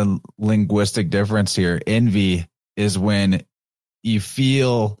explain the linguistic difference here. Envy is when you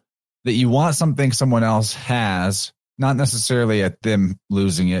feel that you want something someone else has, not necessarily at them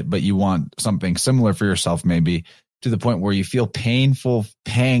losing it, but you want something similar for yourself, maybe to the point where you feel painful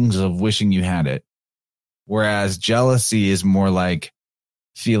pangs of wishing you had it. Whereas jealousy is more like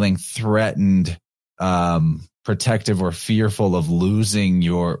feeling threatened, protective or fearful of losing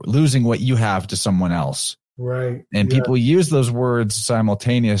what you have to someone else. Right. And people use those words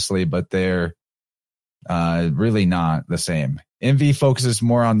simultaneously, but they're really not the same. Envy focuses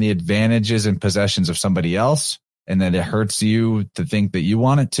more on the advantages and possessions of somebody else, and that it hurts you to think that you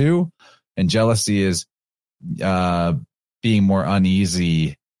want it too. And jealousy is being more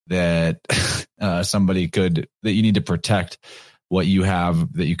uneasy that that you need to protect what you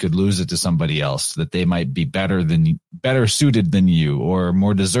have, that you could lose it to somebody else, that they might be better suited than you or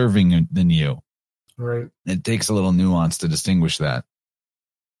more deserving than you. Right. It takes a little nuance to distinguish that.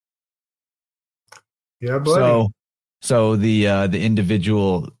 Yeah, buddy. So the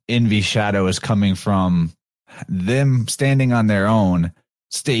individual envy shadow is coming from them standing on their own,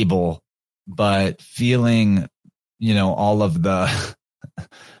 stable, but feeling, all of the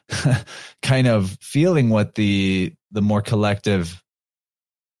kind of feeling what the more collective,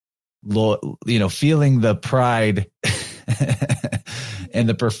 feeling the pride and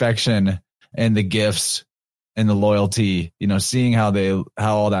the perfection and the gifts and the loyalty, seeing how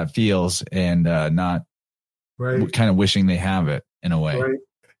all that feels and not right. kind of wishing they have it in a way. Right.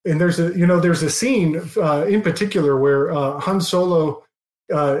 And there's a scene in particular where Han Solo,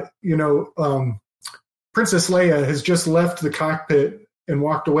 Princess Leia has just left the cockpit and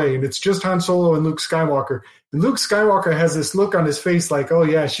walked away, and it's just Han Solo and Luke Skywalker. And Luke Skywalker has this look on his face like, oh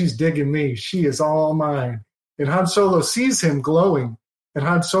yeah, she's digging me. She is all mine. And Han Solo sees him glowing, and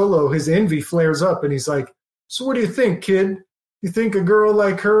Han Solo, his envy flares up, and he's like, so what do you think, kid? You think a girl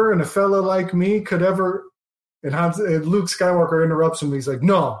like her and a fella like me could ever... And Luke Skywalker interrupts him. He's like,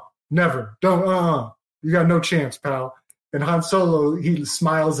 no, never. Don't, you got no chance, pal. And Han Solo, he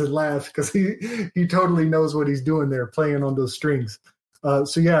smiles and laughs because he totally knows what he's doing there, playing on those strings.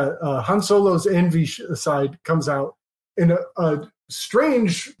 Han Solo's envy side comes out. And a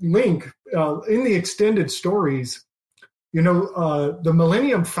strange link in the extended stories, the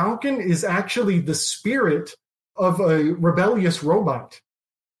Millennium Falcon is actually the spirit of a rebellious robot.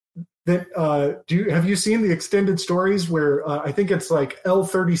 That have you seen the extended stories where I think it's like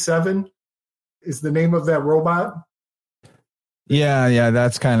L-37 is the name of that robot? Yeah,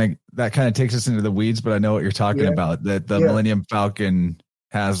 that kind of takes us into the weeds, but I know what you're talking about. That the Millennium Falcon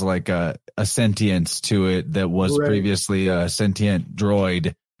has like a sentience to it that was previously a sentient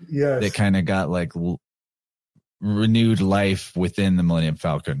droid. Yes. That kind of got like renewed life within the Millennium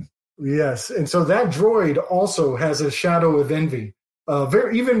Falcon. Yes, and so that droid also has a shadow of envy.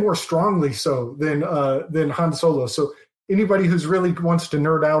 Even more strongly so than Han Solo. So anybody who's really wants to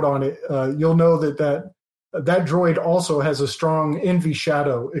nerd out on it, you'll know that droid also has a strong envy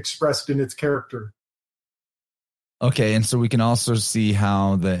shadow expressed in its character. Okay, and so we can also see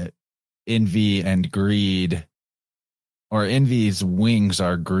how the envy and greed, or envy's wings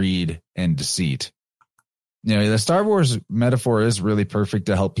are greed and deceit. The Star Wars metaphor is really perfect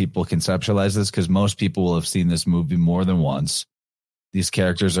to help people conceptualize this, because most people will have seen this movie more than once. These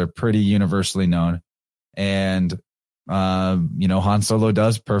characters are pretty universally known. And, Han Solo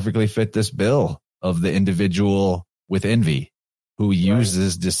does perfectly fit this bill of the individual with envy who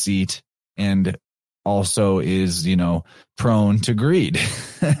uses deceit and also is, prone to greed.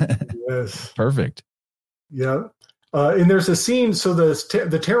 Yes. Perfect. Yeah. And there's a scene. So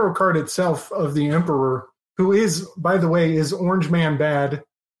the tarot card itself of the Emperor, who is, by the way, is Orange Man Bad.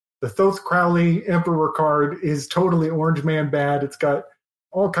 The Thoth Crowley Emperor card is totally Orange Man Bad. It's got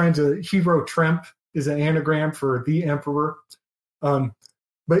all kinds of Hero Tremp is an anagram for the Emperor.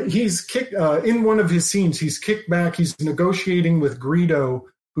 But he's kicked in one of his scenes. He's kicked back. He's negotiating with Greedo,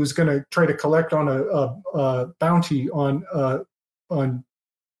 who's going to try to collect on a bounty on Han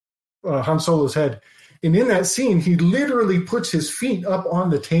Solo's head. And in that scene, he literally puts his feet up on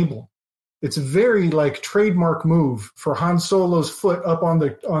the table. It's a very trademark move for Han Solo's foot up on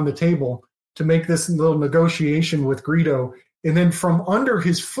the table to make this little negotiation with Greedo. And then from under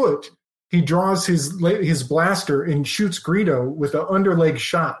his foot, he draws his blaster and shoots Greedo with an underleg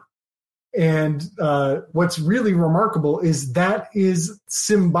shot. And what's really remarkable is that is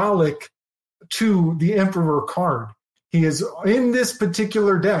symbolic to the Emperor card. He is in this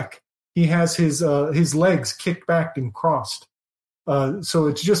particular deck. He has his legs kicked back and crossed. So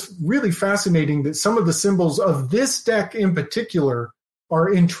it's just really fascinating that some of the symbols of this deck in particular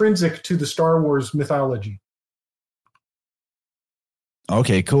are intrinsic to the Star Wars mythology.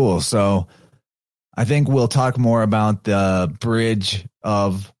 Okay, cool. So I think we'll talk more about the bridge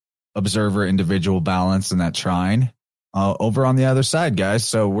of observer individual balance and that trine over on the other side, guys.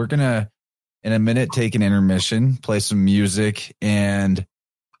 So we're going to, in a minute, take an intermission, play some music, and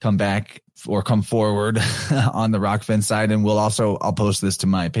come back or come forward on the Rockfin side. And I'll post this to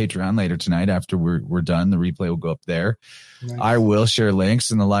my Patreon later tonight after we're done. The replay will go up there. Nice. I will share links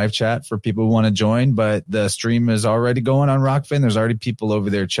in the live chat for people who want to join, but the stream is already going on Rockfin. There's already people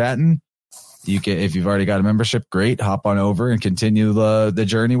over there chatting. If you've already got a membership, great, hop on over and continue the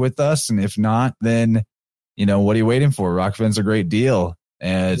journey with us. And if not, then, what are you waiting for? Rockfin's a great deal.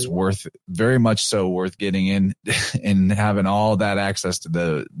 And it's very much so worth getting in and having all that access to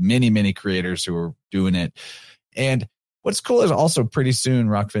the many, many creators who are doing it. And what's cool is also pretty soon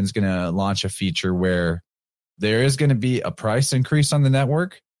Rockfin's going to launch a feature where there is going to be a price increase on the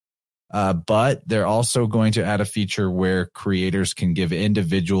network, but they're also going to add a feature where creators can give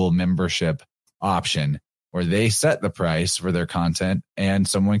individual membership option where they set the price for their content and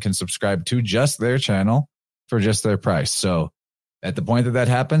someone can subscribe to just their channel for just their price. So at the point that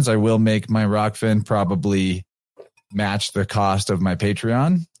happens, I will make my Rockfin probably match the cost of my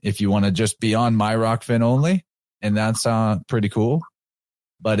Patreon if you want to just be on my Rockfin only. And that's pretty cool.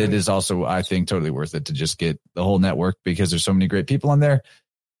 But it is also, I think, totally worth it to just get the whole network because there's so many great people on there.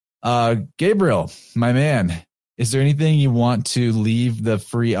 Gabriel, my man, is there anything you want to leave the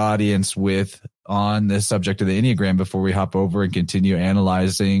free audience with on the subject of the Enneagram before we hop over and continue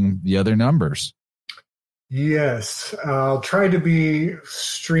analyzing the other numbers? Yes, I'll try to be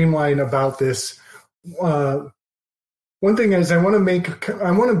streamlined about this. One thing is I want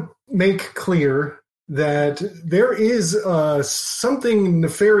to make clear that there is something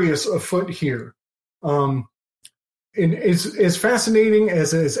nefarious afoot here. And it's as fascinating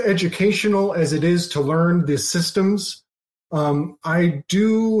as educational as it is to learn the systems. I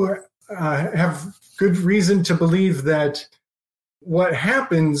do have good reason to believe that what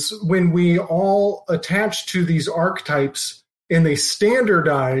happens when we all attach to these archetypes and they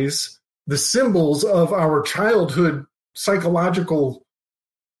standardize the symbols of our childhood psychological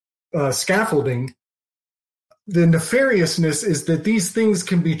scaffolding, the nefariousness is that these things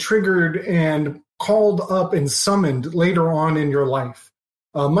can be triggered and called up and summoned later on in your life.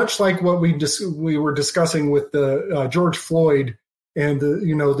 Much like what we were discussing with the George Floyd and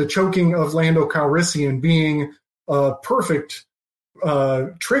the choking of Lando Calrissian being a perfect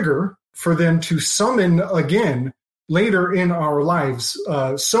trigger for them to summon again later in our lives,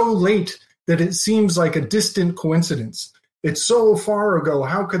 so late that it seems like a distant coincidence. It's so far ago.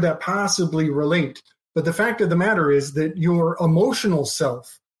 How could that possibly relate? But the fact of the matter is that your emotional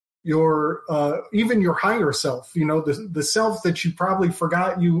self, your even your higher self, the self that you probably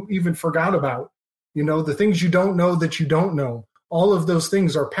forgot about, the things you don't know that you don't know, all of those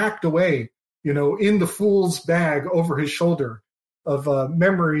things are packed away, in the fool's bag over his shoulder of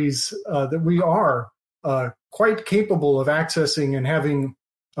memories that we are quite capable of accessing and having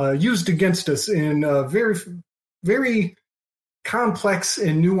used against us in very, very complex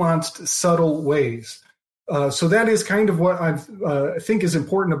and nuanced, subtle ways. So that is kind of what I think is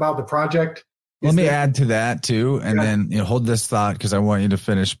important about the project. Let me add to that too, and then hold this thought because I want you to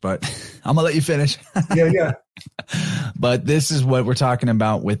finish, but I'm gonna let you finish. Yeah. But this is what we're talking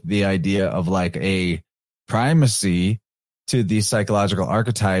about with the idea of like a primacy to these psychological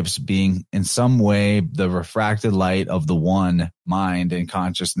archetypes being in some way the refracted light of the one mind and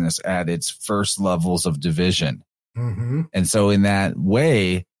consciousness at its first levels of division. Mm-hmm. And so in that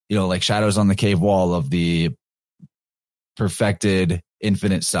way, like shadows on the cave wall of the perfected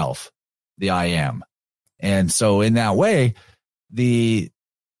infinite self, the I am. And so in that way, the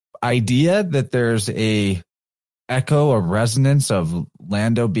idea that there's a echo or resonance of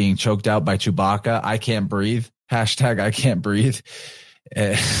Lando being choked out by Chewbacca, I can't breathe, hashtag I can't breathe.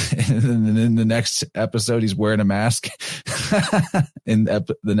 And in the next episode, he's wearing a mask in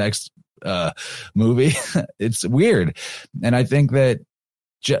the next movie. It's weird. And I think that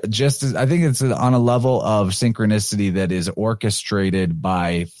I think it's on a level of synchronicity that is orchestrated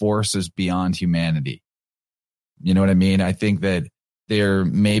by forces beyond humanity. You know what I mean? I think that there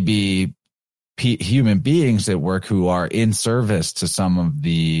may be human beings at work who are in service to some of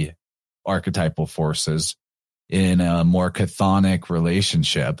the archetypal forces in a more chthonic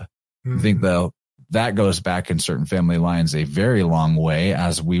relationship. Mm-hmm. I think though that goes back in certain family lines a very long way,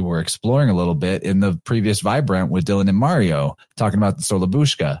 as we were exploring a little bit in the previous Vibrant with Dylan and Mario talking about the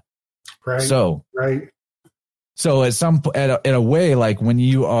Solabushka. Right. So So at a way, like when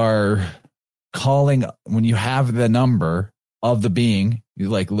you are calling, when you have the number of the being, you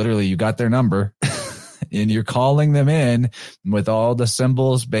like literally you got their number and you're calling them in with all the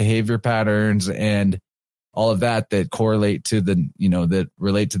symbols, behavior patterns, and all of that correlate to that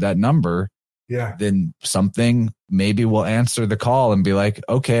relate to that number. Yeah. Then something maybe will answer the call and be like,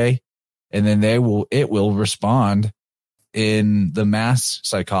 okay. And then it will respond in the mass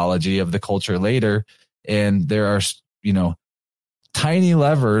psychology of the culture later. And there are, tiny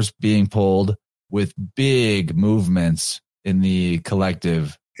levers being pulled with big movements in the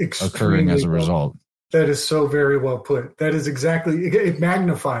collective occurring as a result. That is so very well put. That is exactly, it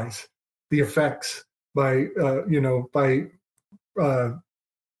magnifies the effects by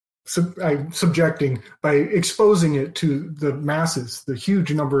exposing it to the masses, the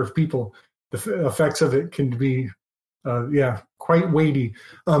huge number of people. The effects of it can be, quite weighty.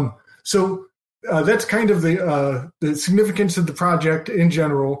 So that's kind of the significance of the project in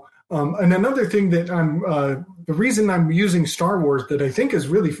general. And another thing that the reason I'm using Star Wars that I think has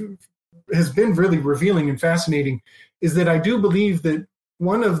been really revealing and fascinating is that I do believe that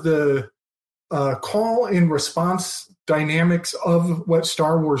one of the call and response dynamics of what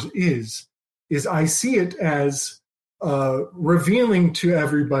Star Wars is I see it as revealing to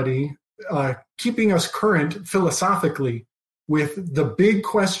everybody, keeping us current philosophically with the big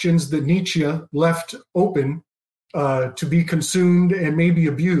questions that Nietzsche left open to be consumed and maybe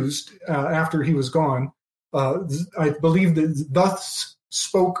abused after he was gone. I believe that thus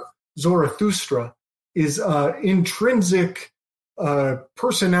spoke Zarathustra is intrinsic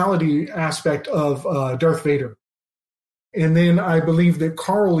personality aspect of Darth Vader. And then I believe that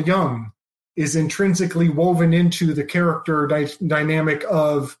Carl Jung is intrinsically woven into the character dynamic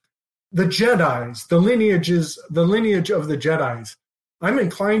of the Jedis, the lineage of the Jedis. I'm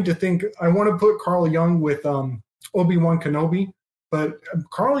inclined to think I want to put Carl Jung with Obi-Wan Kenobi, but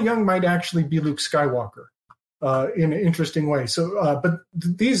Carl Jung might actually be Luke Skywalker in an interesting way. So, but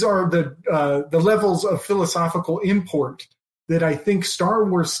these are the levels of philosophical import that I think Star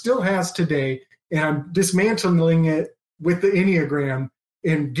Wars still has today, and I'm dismantling it with the Enneagram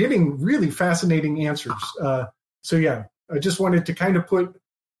and getting really fascinating answers. So yeah, I just wanted to kind of put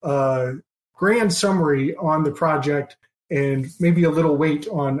a grand summary on the project and maybe a little weight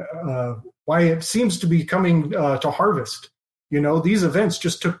on why it seems to be coming to harvest. These events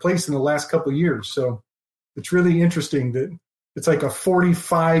just took place in the last couple of years. So it's really interesting that it's like a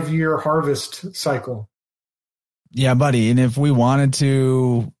 45-year harvest cycle. Yeah, buddy. And if we wanted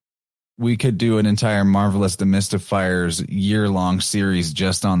to, we could do an entire Marvelous Demystifiers year-long series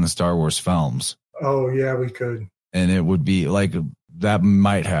just on the Star Wars films. Oh, yeah, we could. And it would be like, that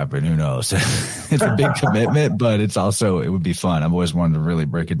might happen. Who knows? It's a big commitment, but it would be fun. I've always wanted to really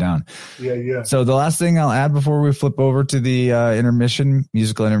break it down. Yeah. So the last thing I'll add before we flip over to the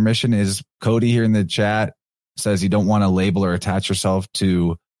musical intermission is Cody here in the chat says you don't want to label or attach yourself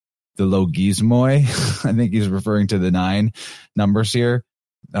to the logismoi. I think he's referring to the 9 numbers here.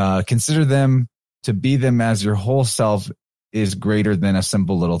 Consider them to be them as your whole self is greater than a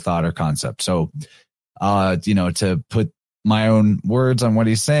simple little thought or concept. So, to put my own words on what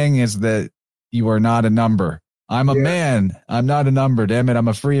he's saying is that you are not a number. I'm a man. I'm not a number. Damn it. I'm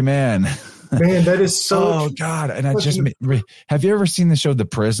a free man. Man, that is so. Oh God. And have you ever seen the show The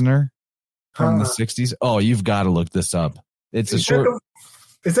Prisoner from the 60s? Oh, you've got to look this up. It's is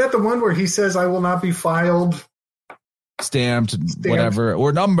that the one where he says, I will not be filed, stamped, whatever,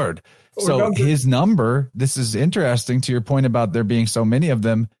 or numbered. His number, this is interesting to your point about there being so many of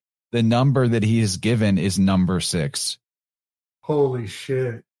them. The number that he is given is number 6. Holy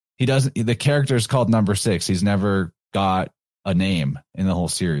shit. The character is called number 6. He's never got a name in the whole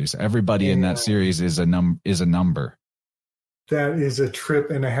series. Everybody in that series is a number. That is a trip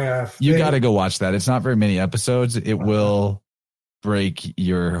and a half. You got to go watch that. It's not very many episodes. It will break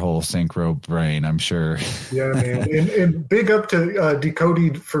your whole synchro brain, I'm sure. Yeah, man. And big up to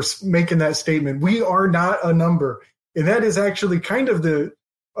Decoded for making that statement. We are not a number. And that is actually kind of the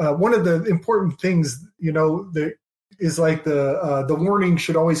one of the important things, that is like the warning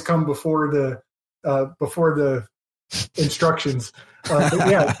should always come before the instructions. But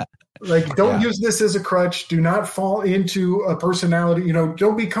yeah, like don't use this as a crutch. Do not fall into a personality.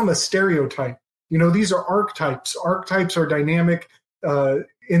 Don't become a stereotype. These are archetypes. Archetypes are dynamic, and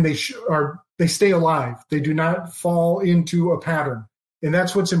they stay alive. They do not fall into a pattern, and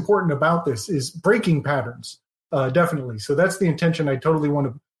that's what's important about this is breaking patterns. Definitely. So that's the intention. I totally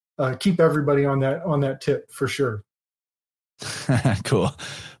want to keep everybody on that tip for sure. Cool.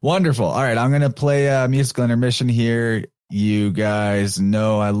 Wonderful. All right. I'm going to play a musical intermission here. You guys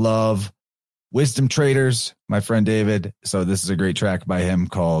know I love Wisdom Traders, my friend David. So this is a great track by him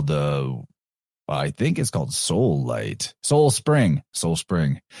called, I think it's called Soul Light. Soul Spring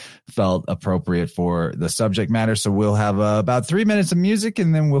felt appropriate for the subject matter. So we'll have about 3 minutes of music,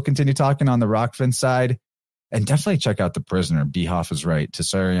 and then we'll continue talking on the Rockfin side. And definitely check out The Prisoner. Behoff is right.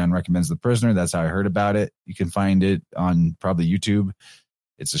 Tessarion recommends The Prisoner. That's how I heard about it. You can find it on probably YouTube.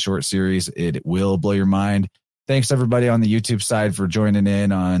 It's a short series. It will blow your mind. Thanks, everybody on the YouTube side for joining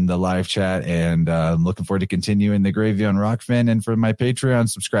in on the live chat, and I'm looking forward to continuing the Gravy on Rockfin, and for my Patreon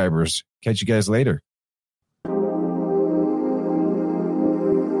subscribers. Catch you guys later.